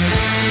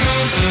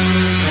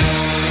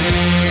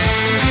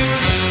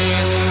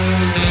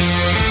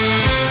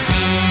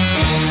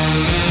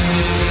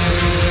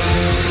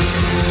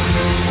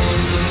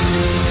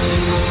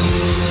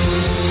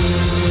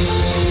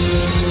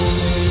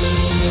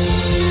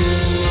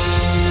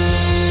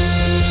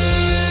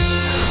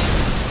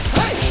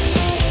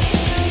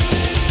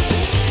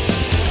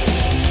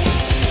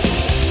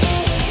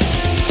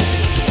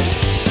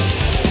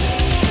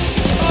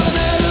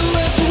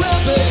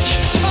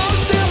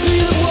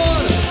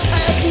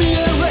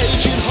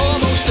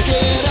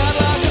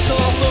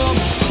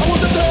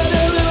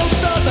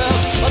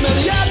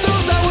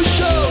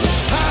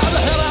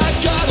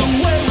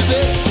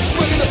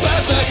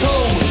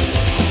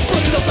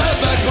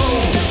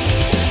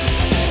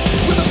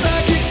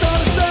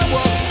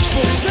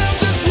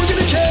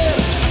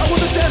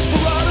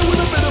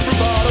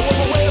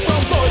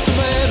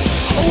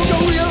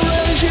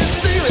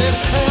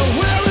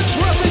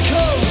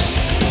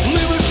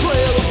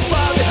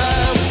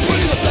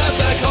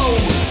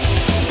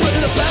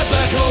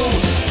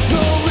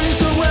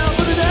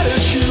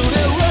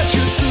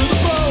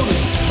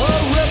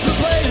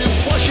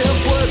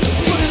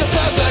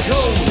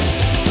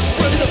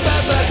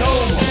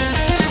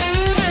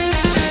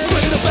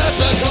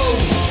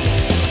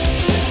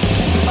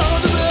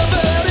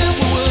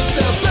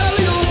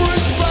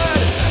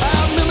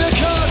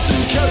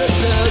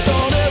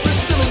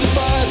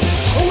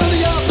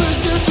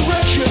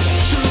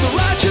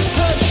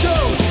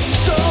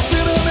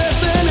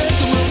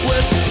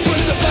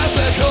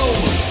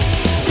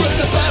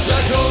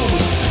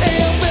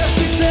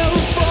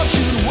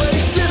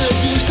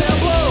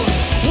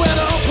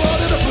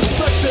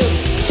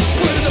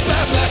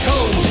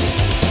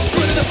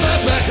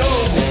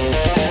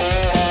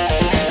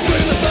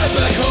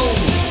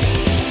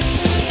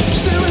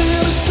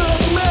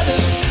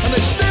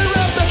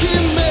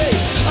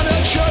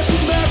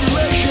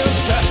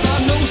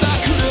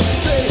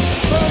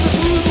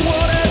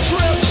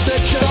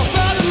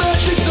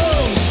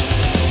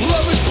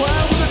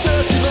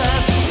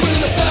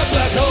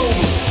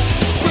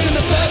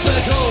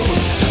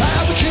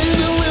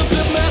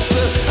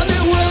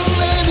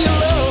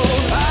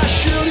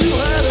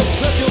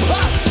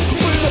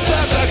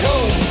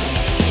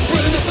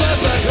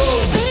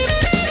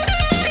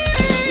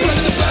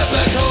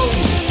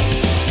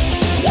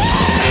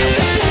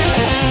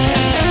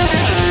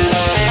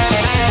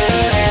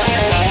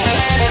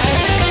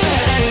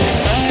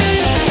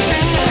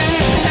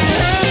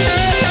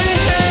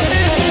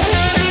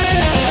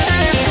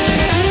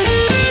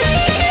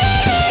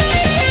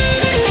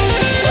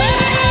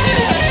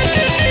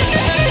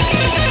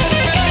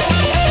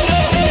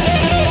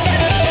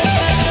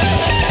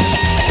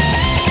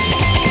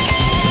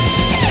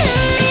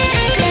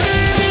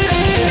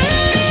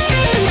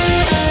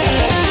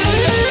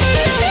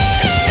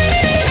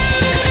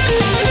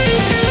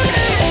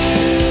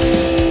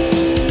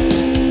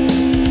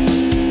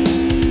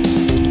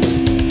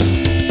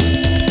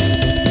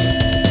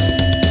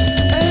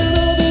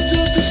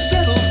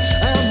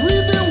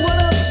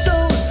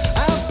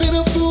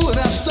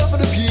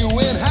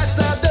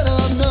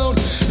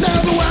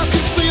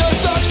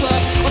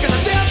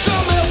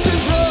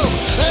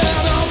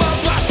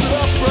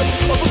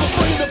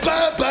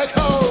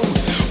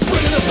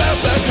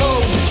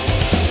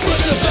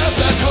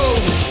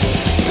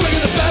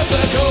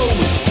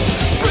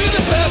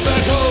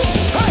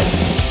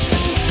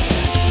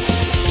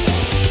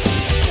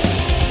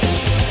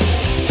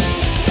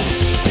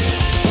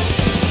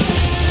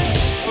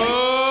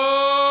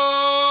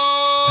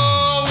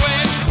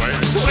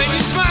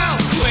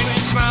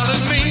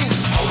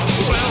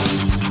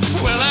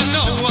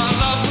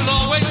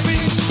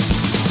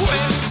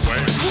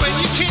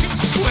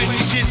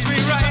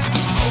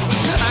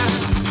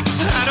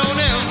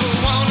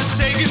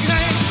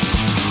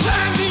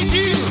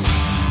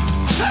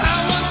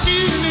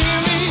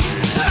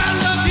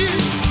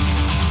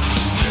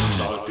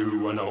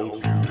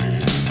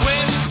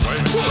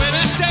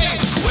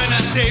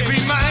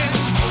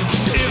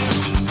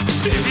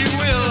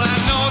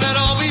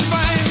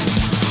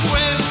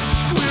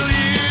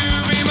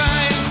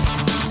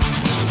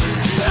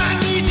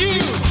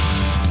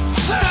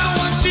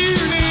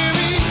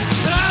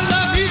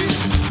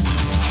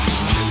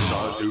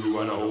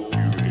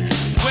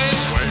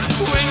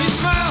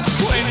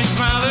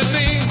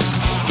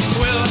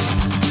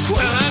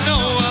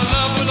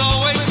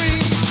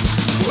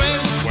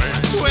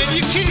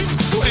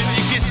 When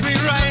you kiss me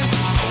right,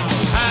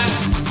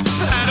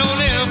 I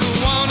don't ever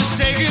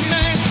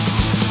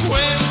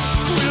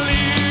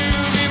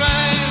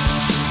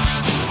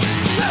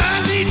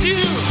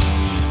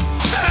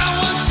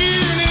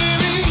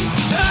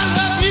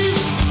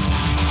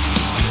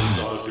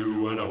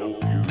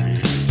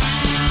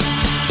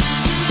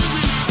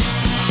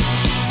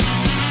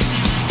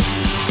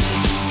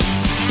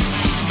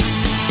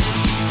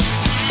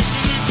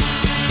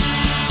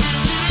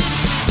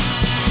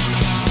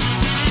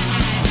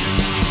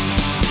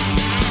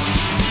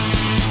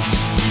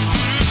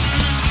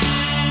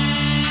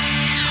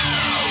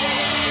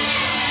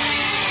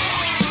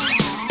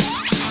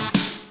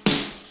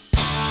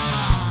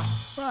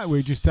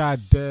we just had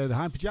the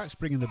Hyperjacks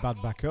bringing the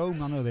bad back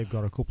home. I know they've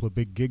got a couple of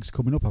big gigs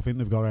coming up. I think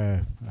they've got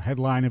a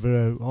headline of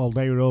a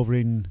all-dayer over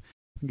in,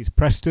 I think it's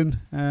Preston.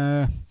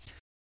 I'm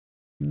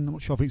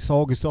not sure if it's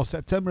August or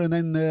September. And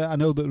then I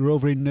know that they're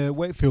over in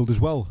Wakefield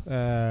as well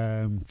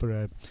for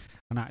a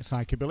night of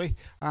psychobilly.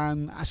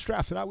 And straight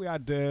after that, we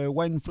had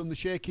Wen from the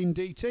Shaking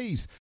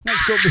DTs.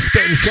 Next up, this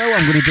bit of the show,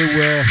 I'm going to do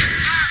a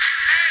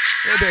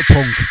little bit of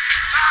punk.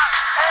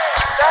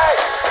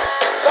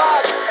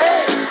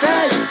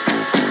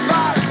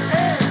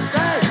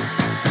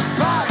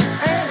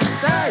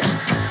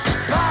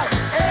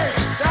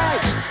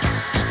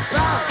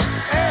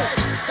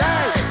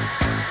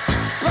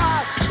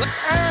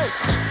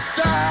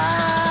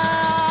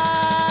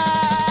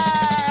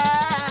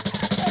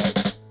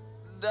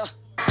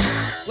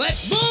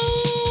 Let's move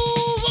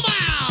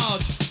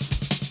about.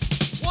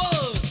 1,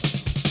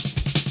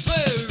 2,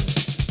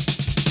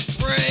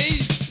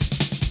 3,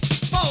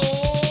 4.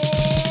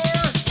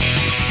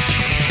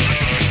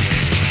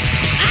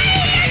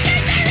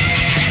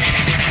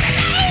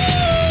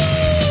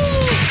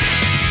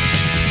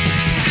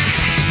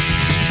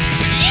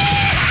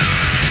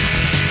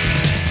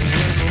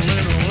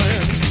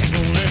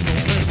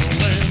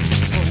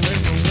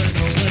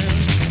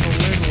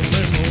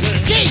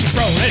 Keep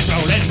rolling,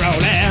 rolling,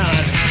 rolling.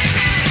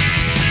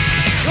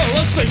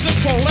 Roller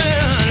stickers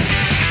rolling.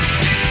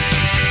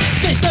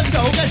 Keep them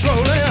doggers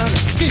rolling.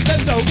 Keep them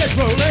doggers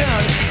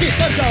rolling. Keep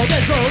them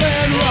doggers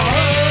rolling.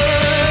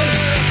 Rolling.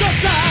 Don't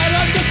try to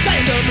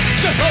understand them.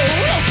 Just hold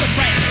on to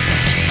friends.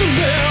 So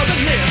live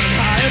and live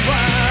high and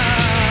wide.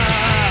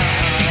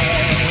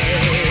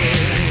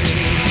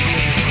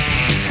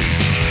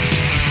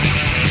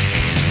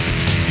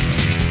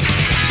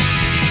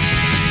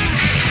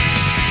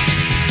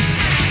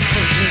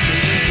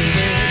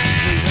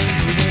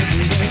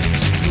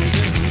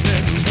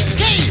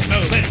 Keep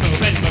moving,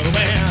 moving,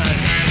 moving.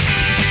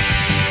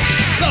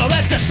 No,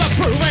 that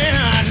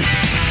disapproving.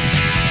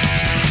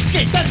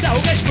 Keep them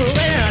doggers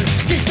moving.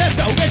 Keep them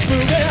doggers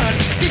moving.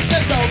 Keep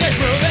them doggers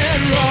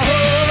moving.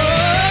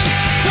 Run.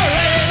 You're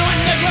in when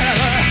the ground.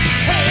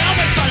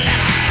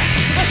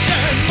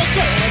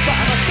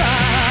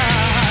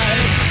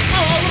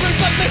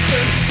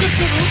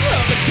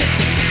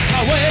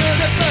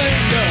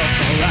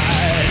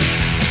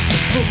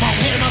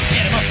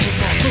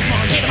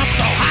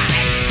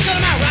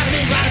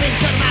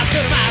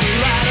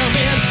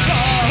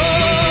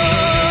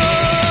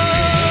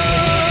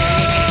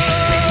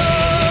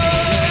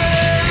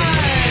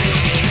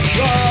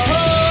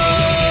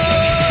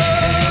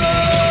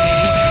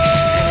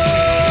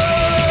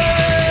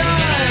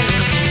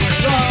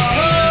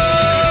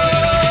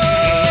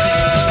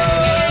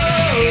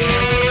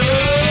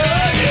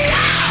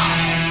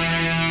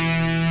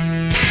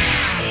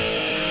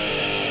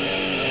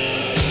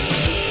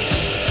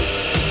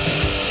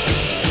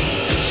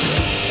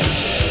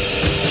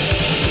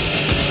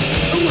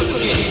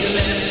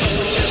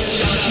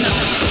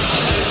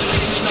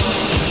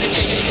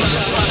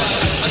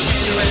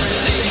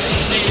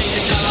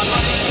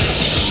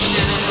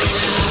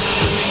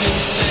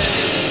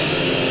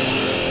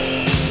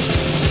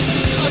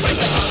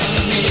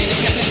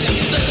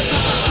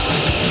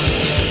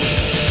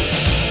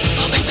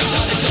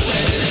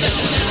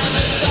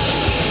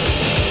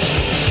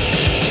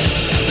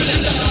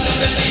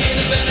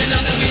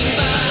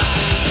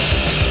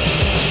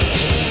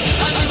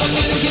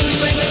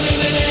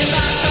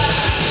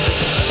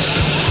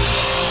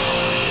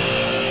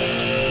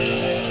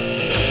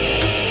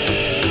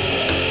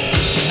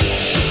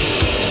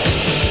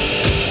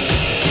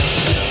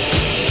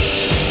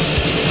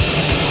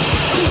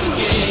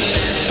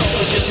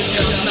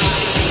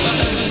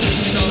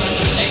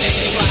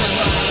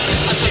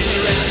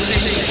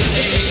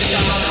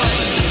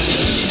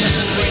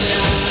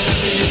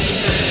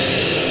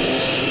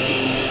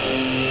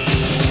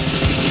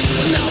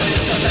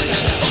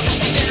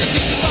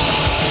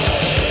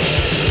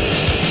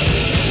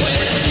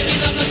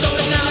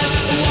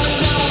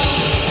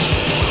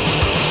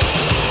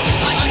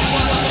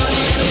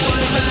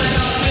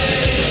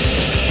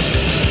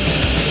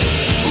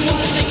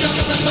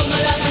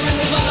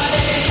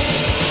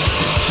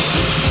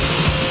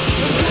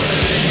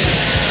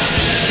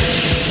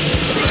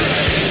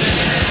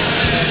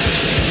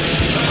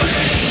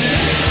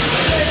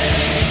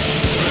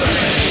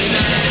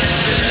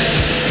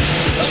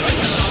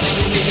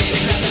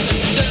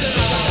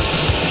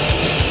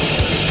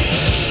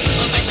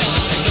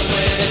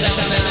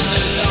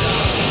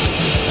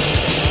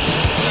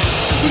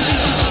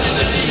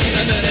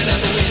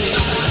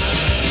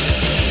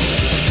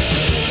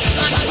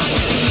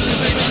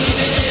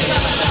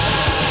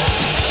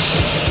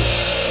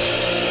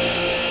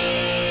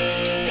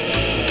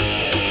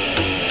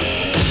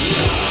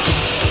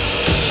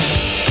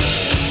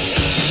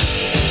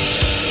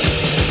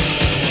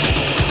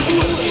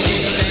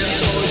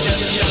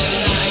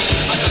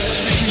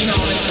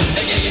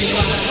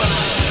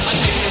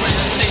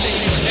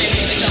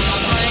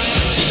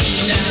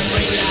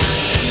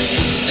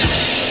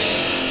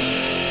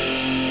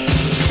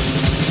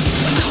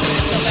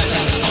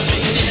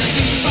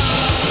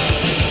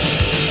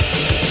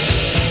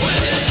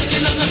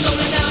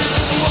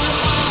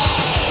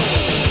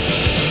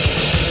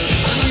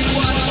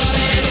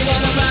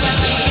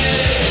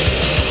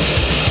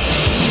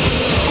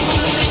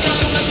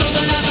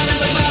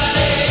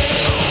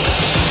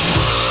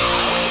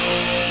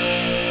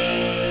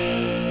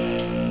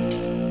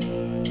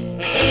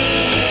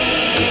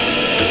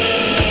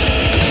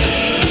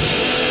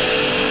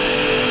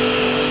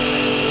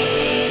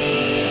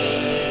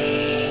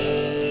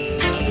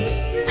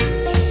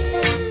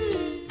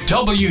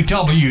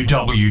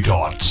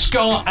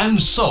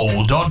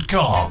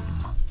 www.scarandsoul.com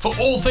for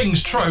all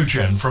things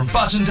Trojan, from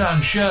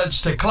button-down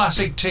shirts to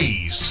classic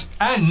tees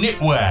and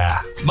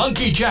knitwear,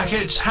 monkey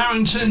jackets,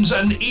 Harringtons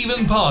and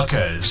even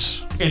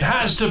Parkers. It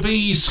has to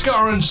be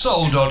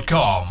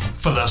scarandsoul.com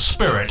for the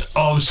spirit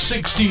of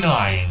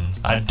 69.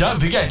 And don't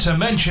forget to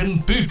mention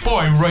Boot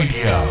Boy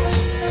Radio.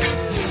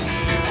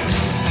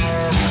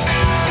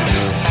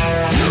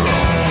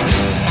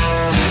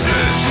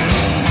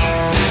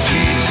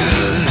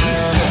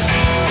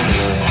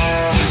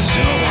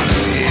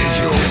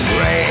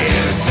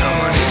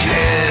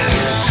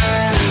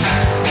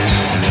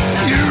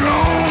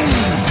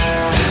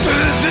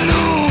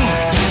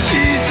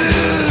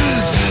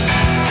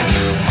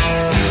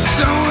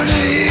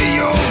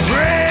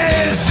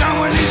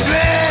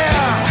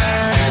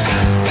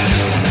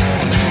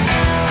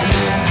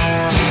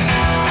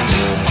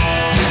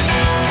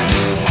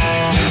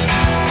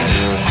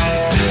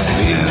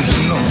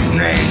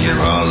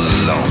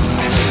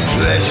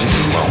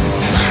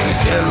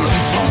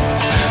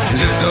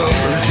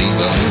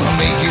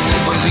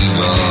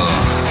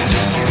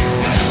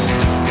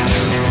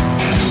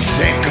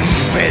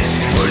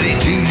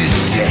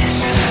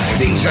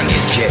 Things on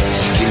your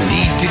chest, you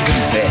need to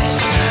confess.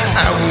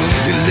 I will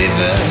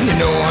deliver, you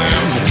know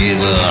I'm the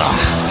giver.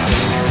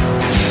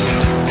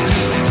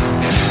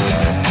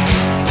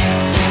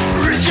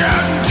 Reach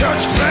out and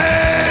touch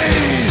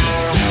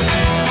faith.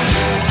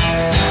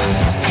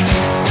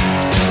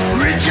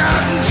 Reach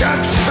out and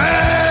touch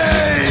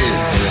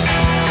faith.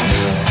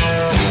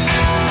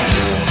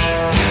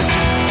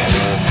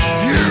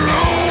 Your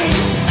own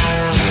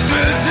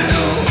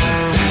personal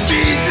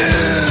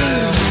Jesus.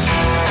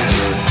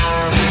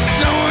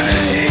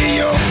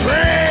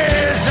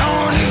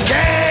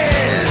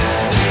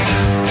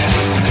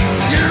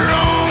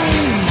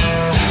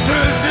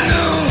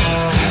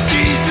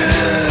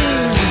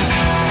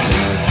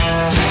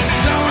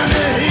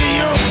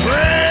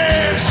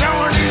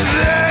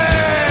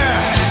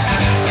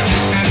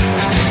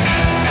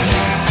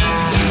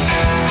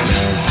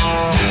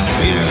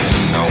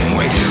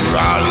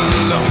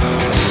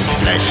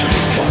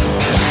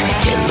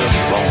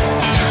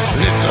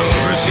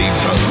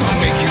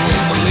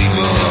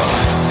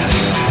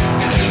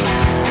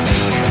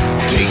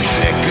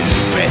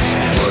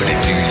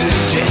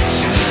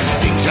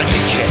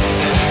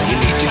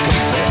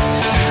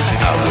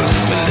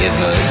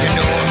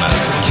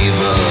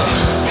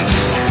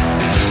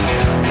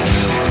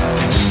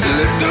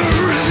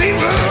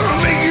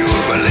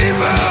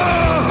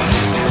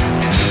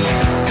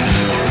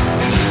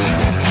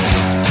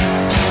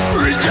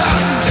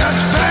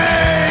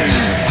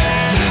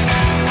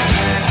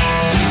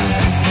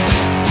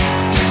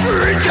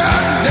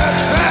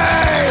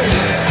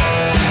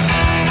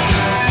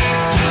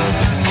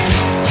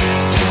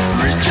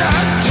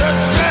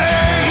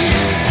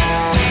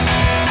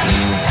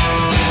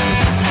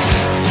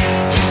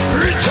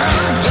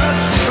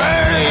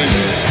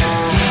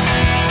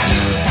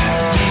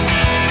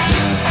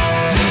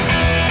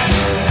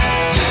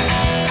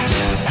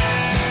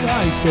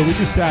 So we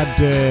just had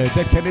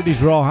Dead Kennedy's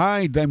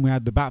Rawhide, then we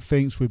had the Bat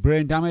Finks with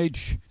Brain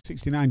Damage,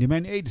 69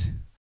 Demented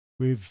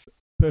with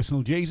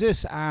Personal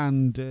Jesus,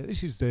 and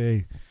this is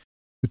the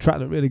track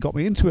that really got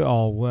me into it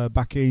all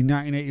back in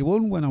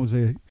 1981 when I was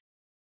a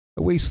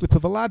wee slip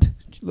of a lad,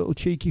 little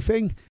cheeky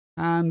thing,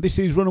 and this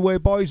is Runaway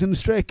Boys and the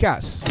Stray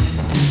Cats.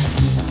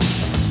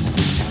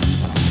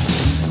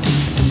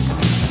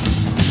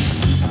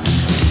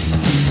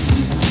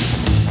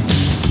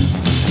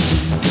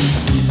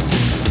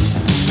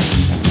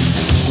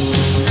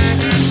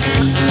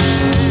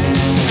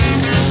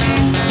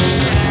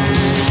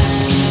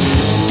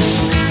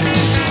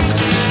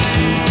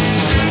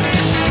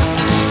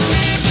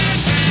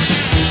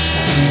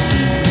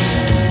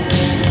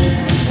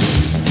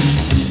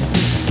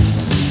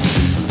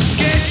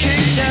 Get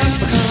kicked out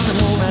for coming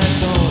home at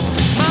dawn.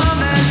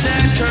 Mom and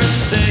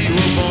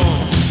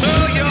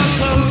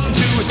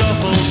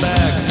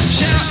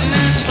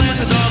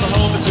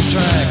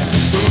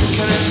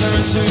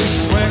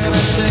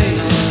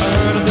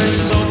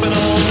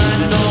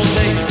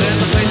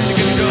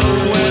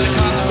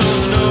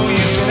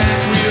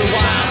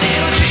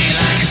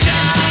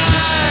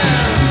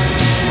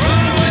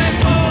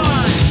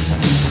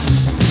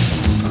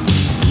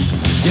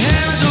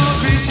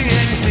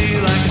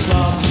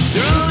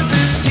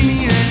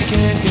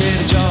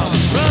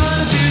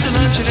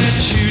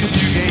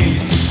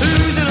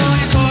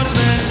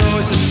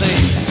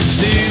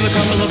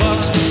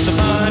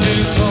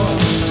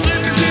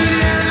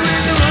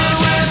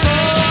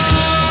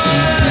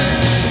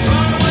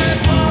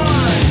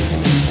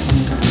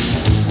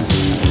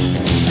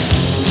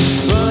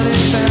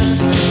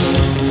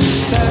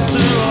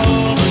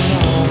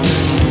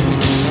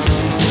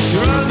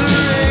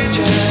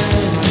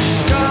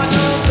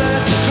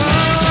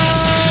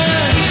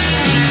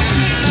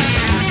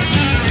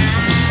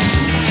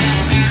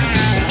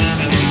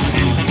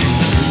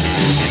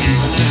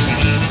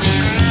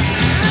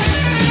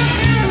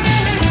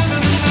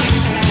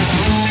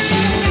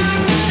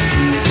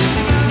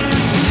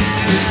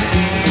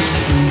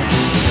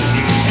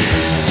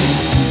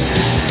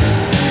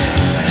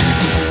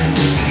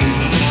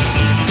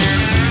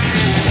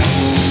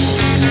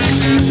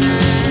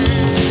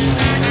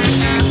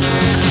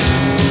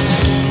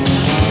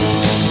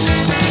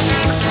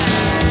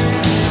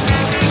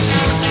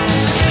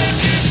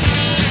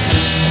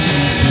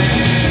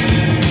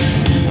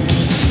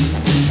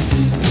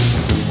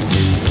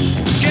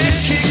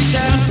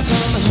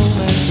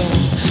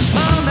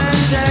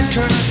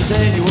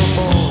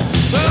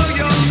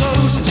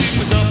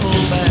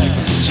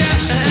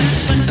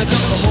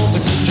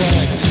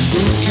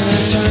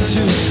went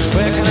to?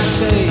 Where can I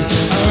stay?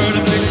 I heard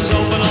the place is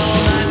open all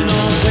night and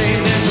all day.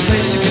 There's a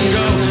place you can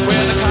go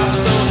where the cops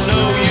don't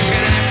know you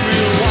can act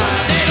real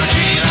wild. They don't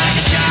treat you like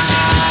a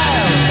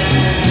child.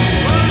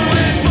 Run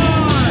away,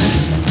 boy.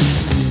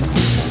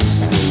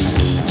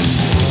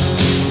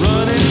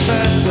 Running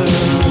faster,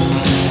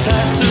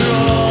 faster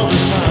all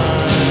the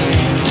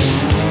time.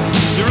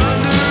 You're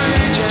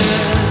underage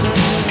and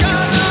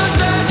God knows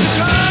that's a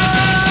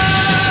crime.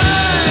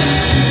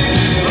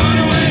 Run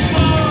away,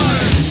 boy.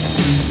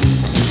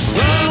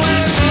 Run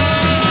away,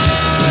 boy.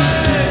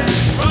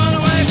 Run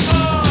away,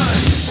 boy.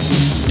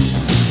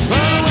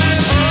 Run away,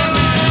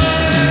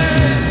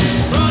 boys.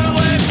 Run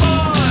away,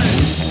 boy.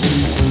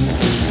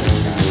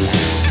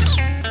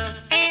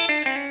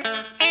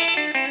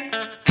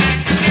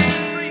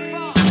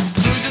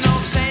 Cruising on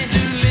the sand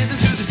dune, listening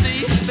to the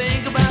sea.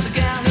 Think about the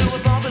gal who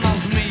was bumping off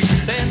to me.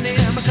 Then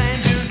near my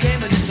sand dune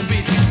came a distant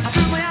beat. I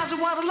threw my eyes in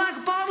water like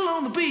a bottle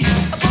on the beach.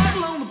 A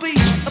bottle on the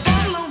beach. A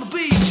bottle on the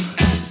beach.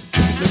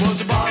 There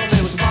was a bottle,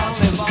 there was a bottle,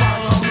 there was a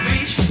bottle on the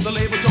beach. The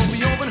label told me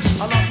open,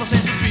 I lost my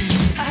sense of speech.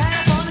 I had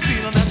a funny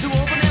feeling that to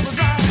open it was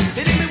right.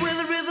 It hit me with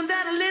a rhythm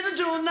that I listened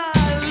to a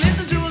night.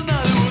 Listen to a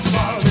night. There was a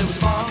bottle, there was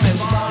a bottle, there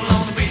was a bottle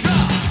on the beach.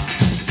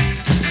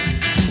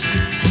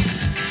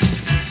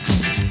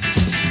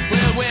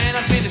 Well, when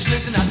I finished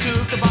listening, I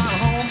took the bottle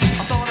home.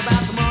 I thought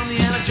about the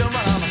money and I jumped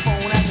right on the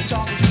phone after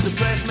talking to the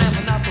press man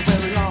for not so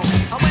very long.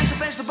 I went to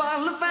fetch the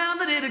bottle and found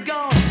that it had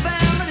gone.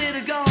 Found that it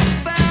had gone.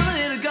 Found that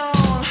it had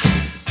gone.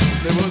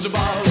 There was a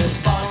bottle, there was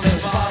a bottle, there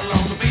was a bottle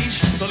on the beach.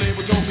 The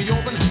label told me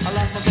open, I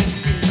lost my sense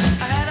of speech.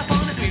 I had a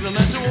funny feeling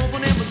that to open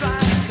it was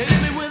right. It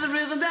hit me with a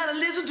rhythm that I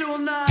listened to all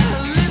night.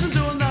 I listened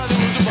to all night. There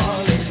was a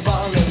bottle, there was a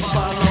bottle, there was a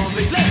bottle on the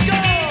beach. Let's go!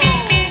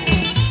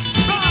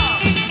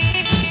 Rock!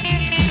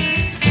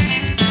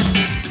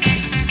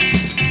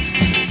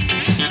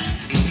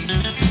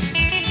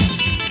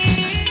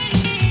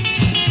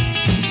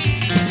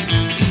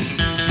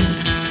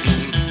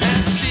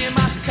 After seeing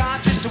my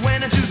psychiatrist, I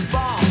went into the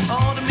bar.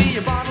 Ordered me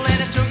a bottle and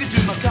I took it to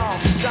my car.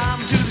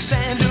 Driving to the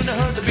sand dune, I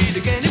heard the beat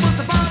again. It was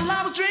the bottle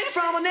I was drinking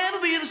from. I'll never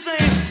be the same.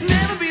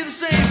 Never be the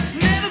same.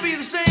 Never be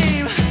the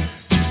same.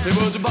 There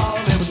was a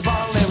bottle, there was a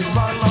bottle, there was a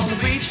bottle on the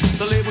beach.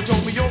 The label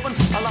told me open,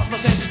 I lost my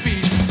sense of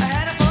speech. I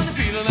had a funny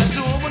feeling that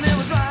to open it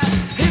was right.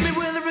 Hit me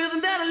with a rhythm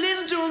that I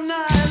listened to all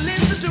night. I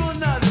listened to all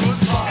night. There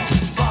was a bottle,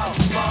 bottle,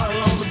 bottle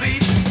on the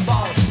beach.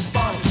 Bottle,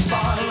 bottle,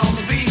 bottle on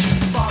the beach.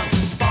 Bottle,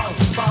 bottle,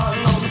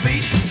 bottle on the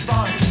beach.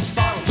 Bottle,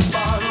 bottle,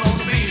 bottle on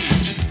the beach.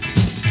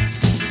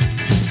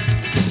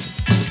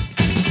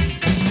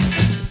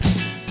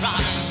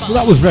 Well,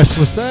 that was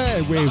Restless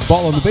there with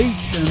Bottle on the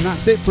Beach, and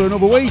that's it for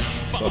another week.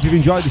 Hope you've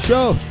enjoyed the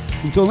show.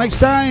 Until next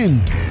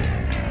time.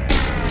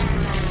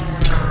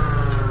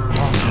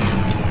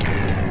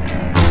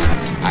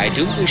 I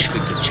do wish we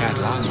could chat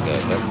longer,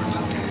 but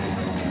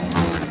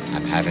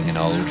I'm having an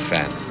old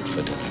friend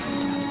for dinner.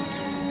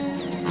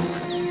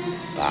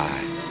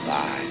 Bye,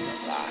 bye.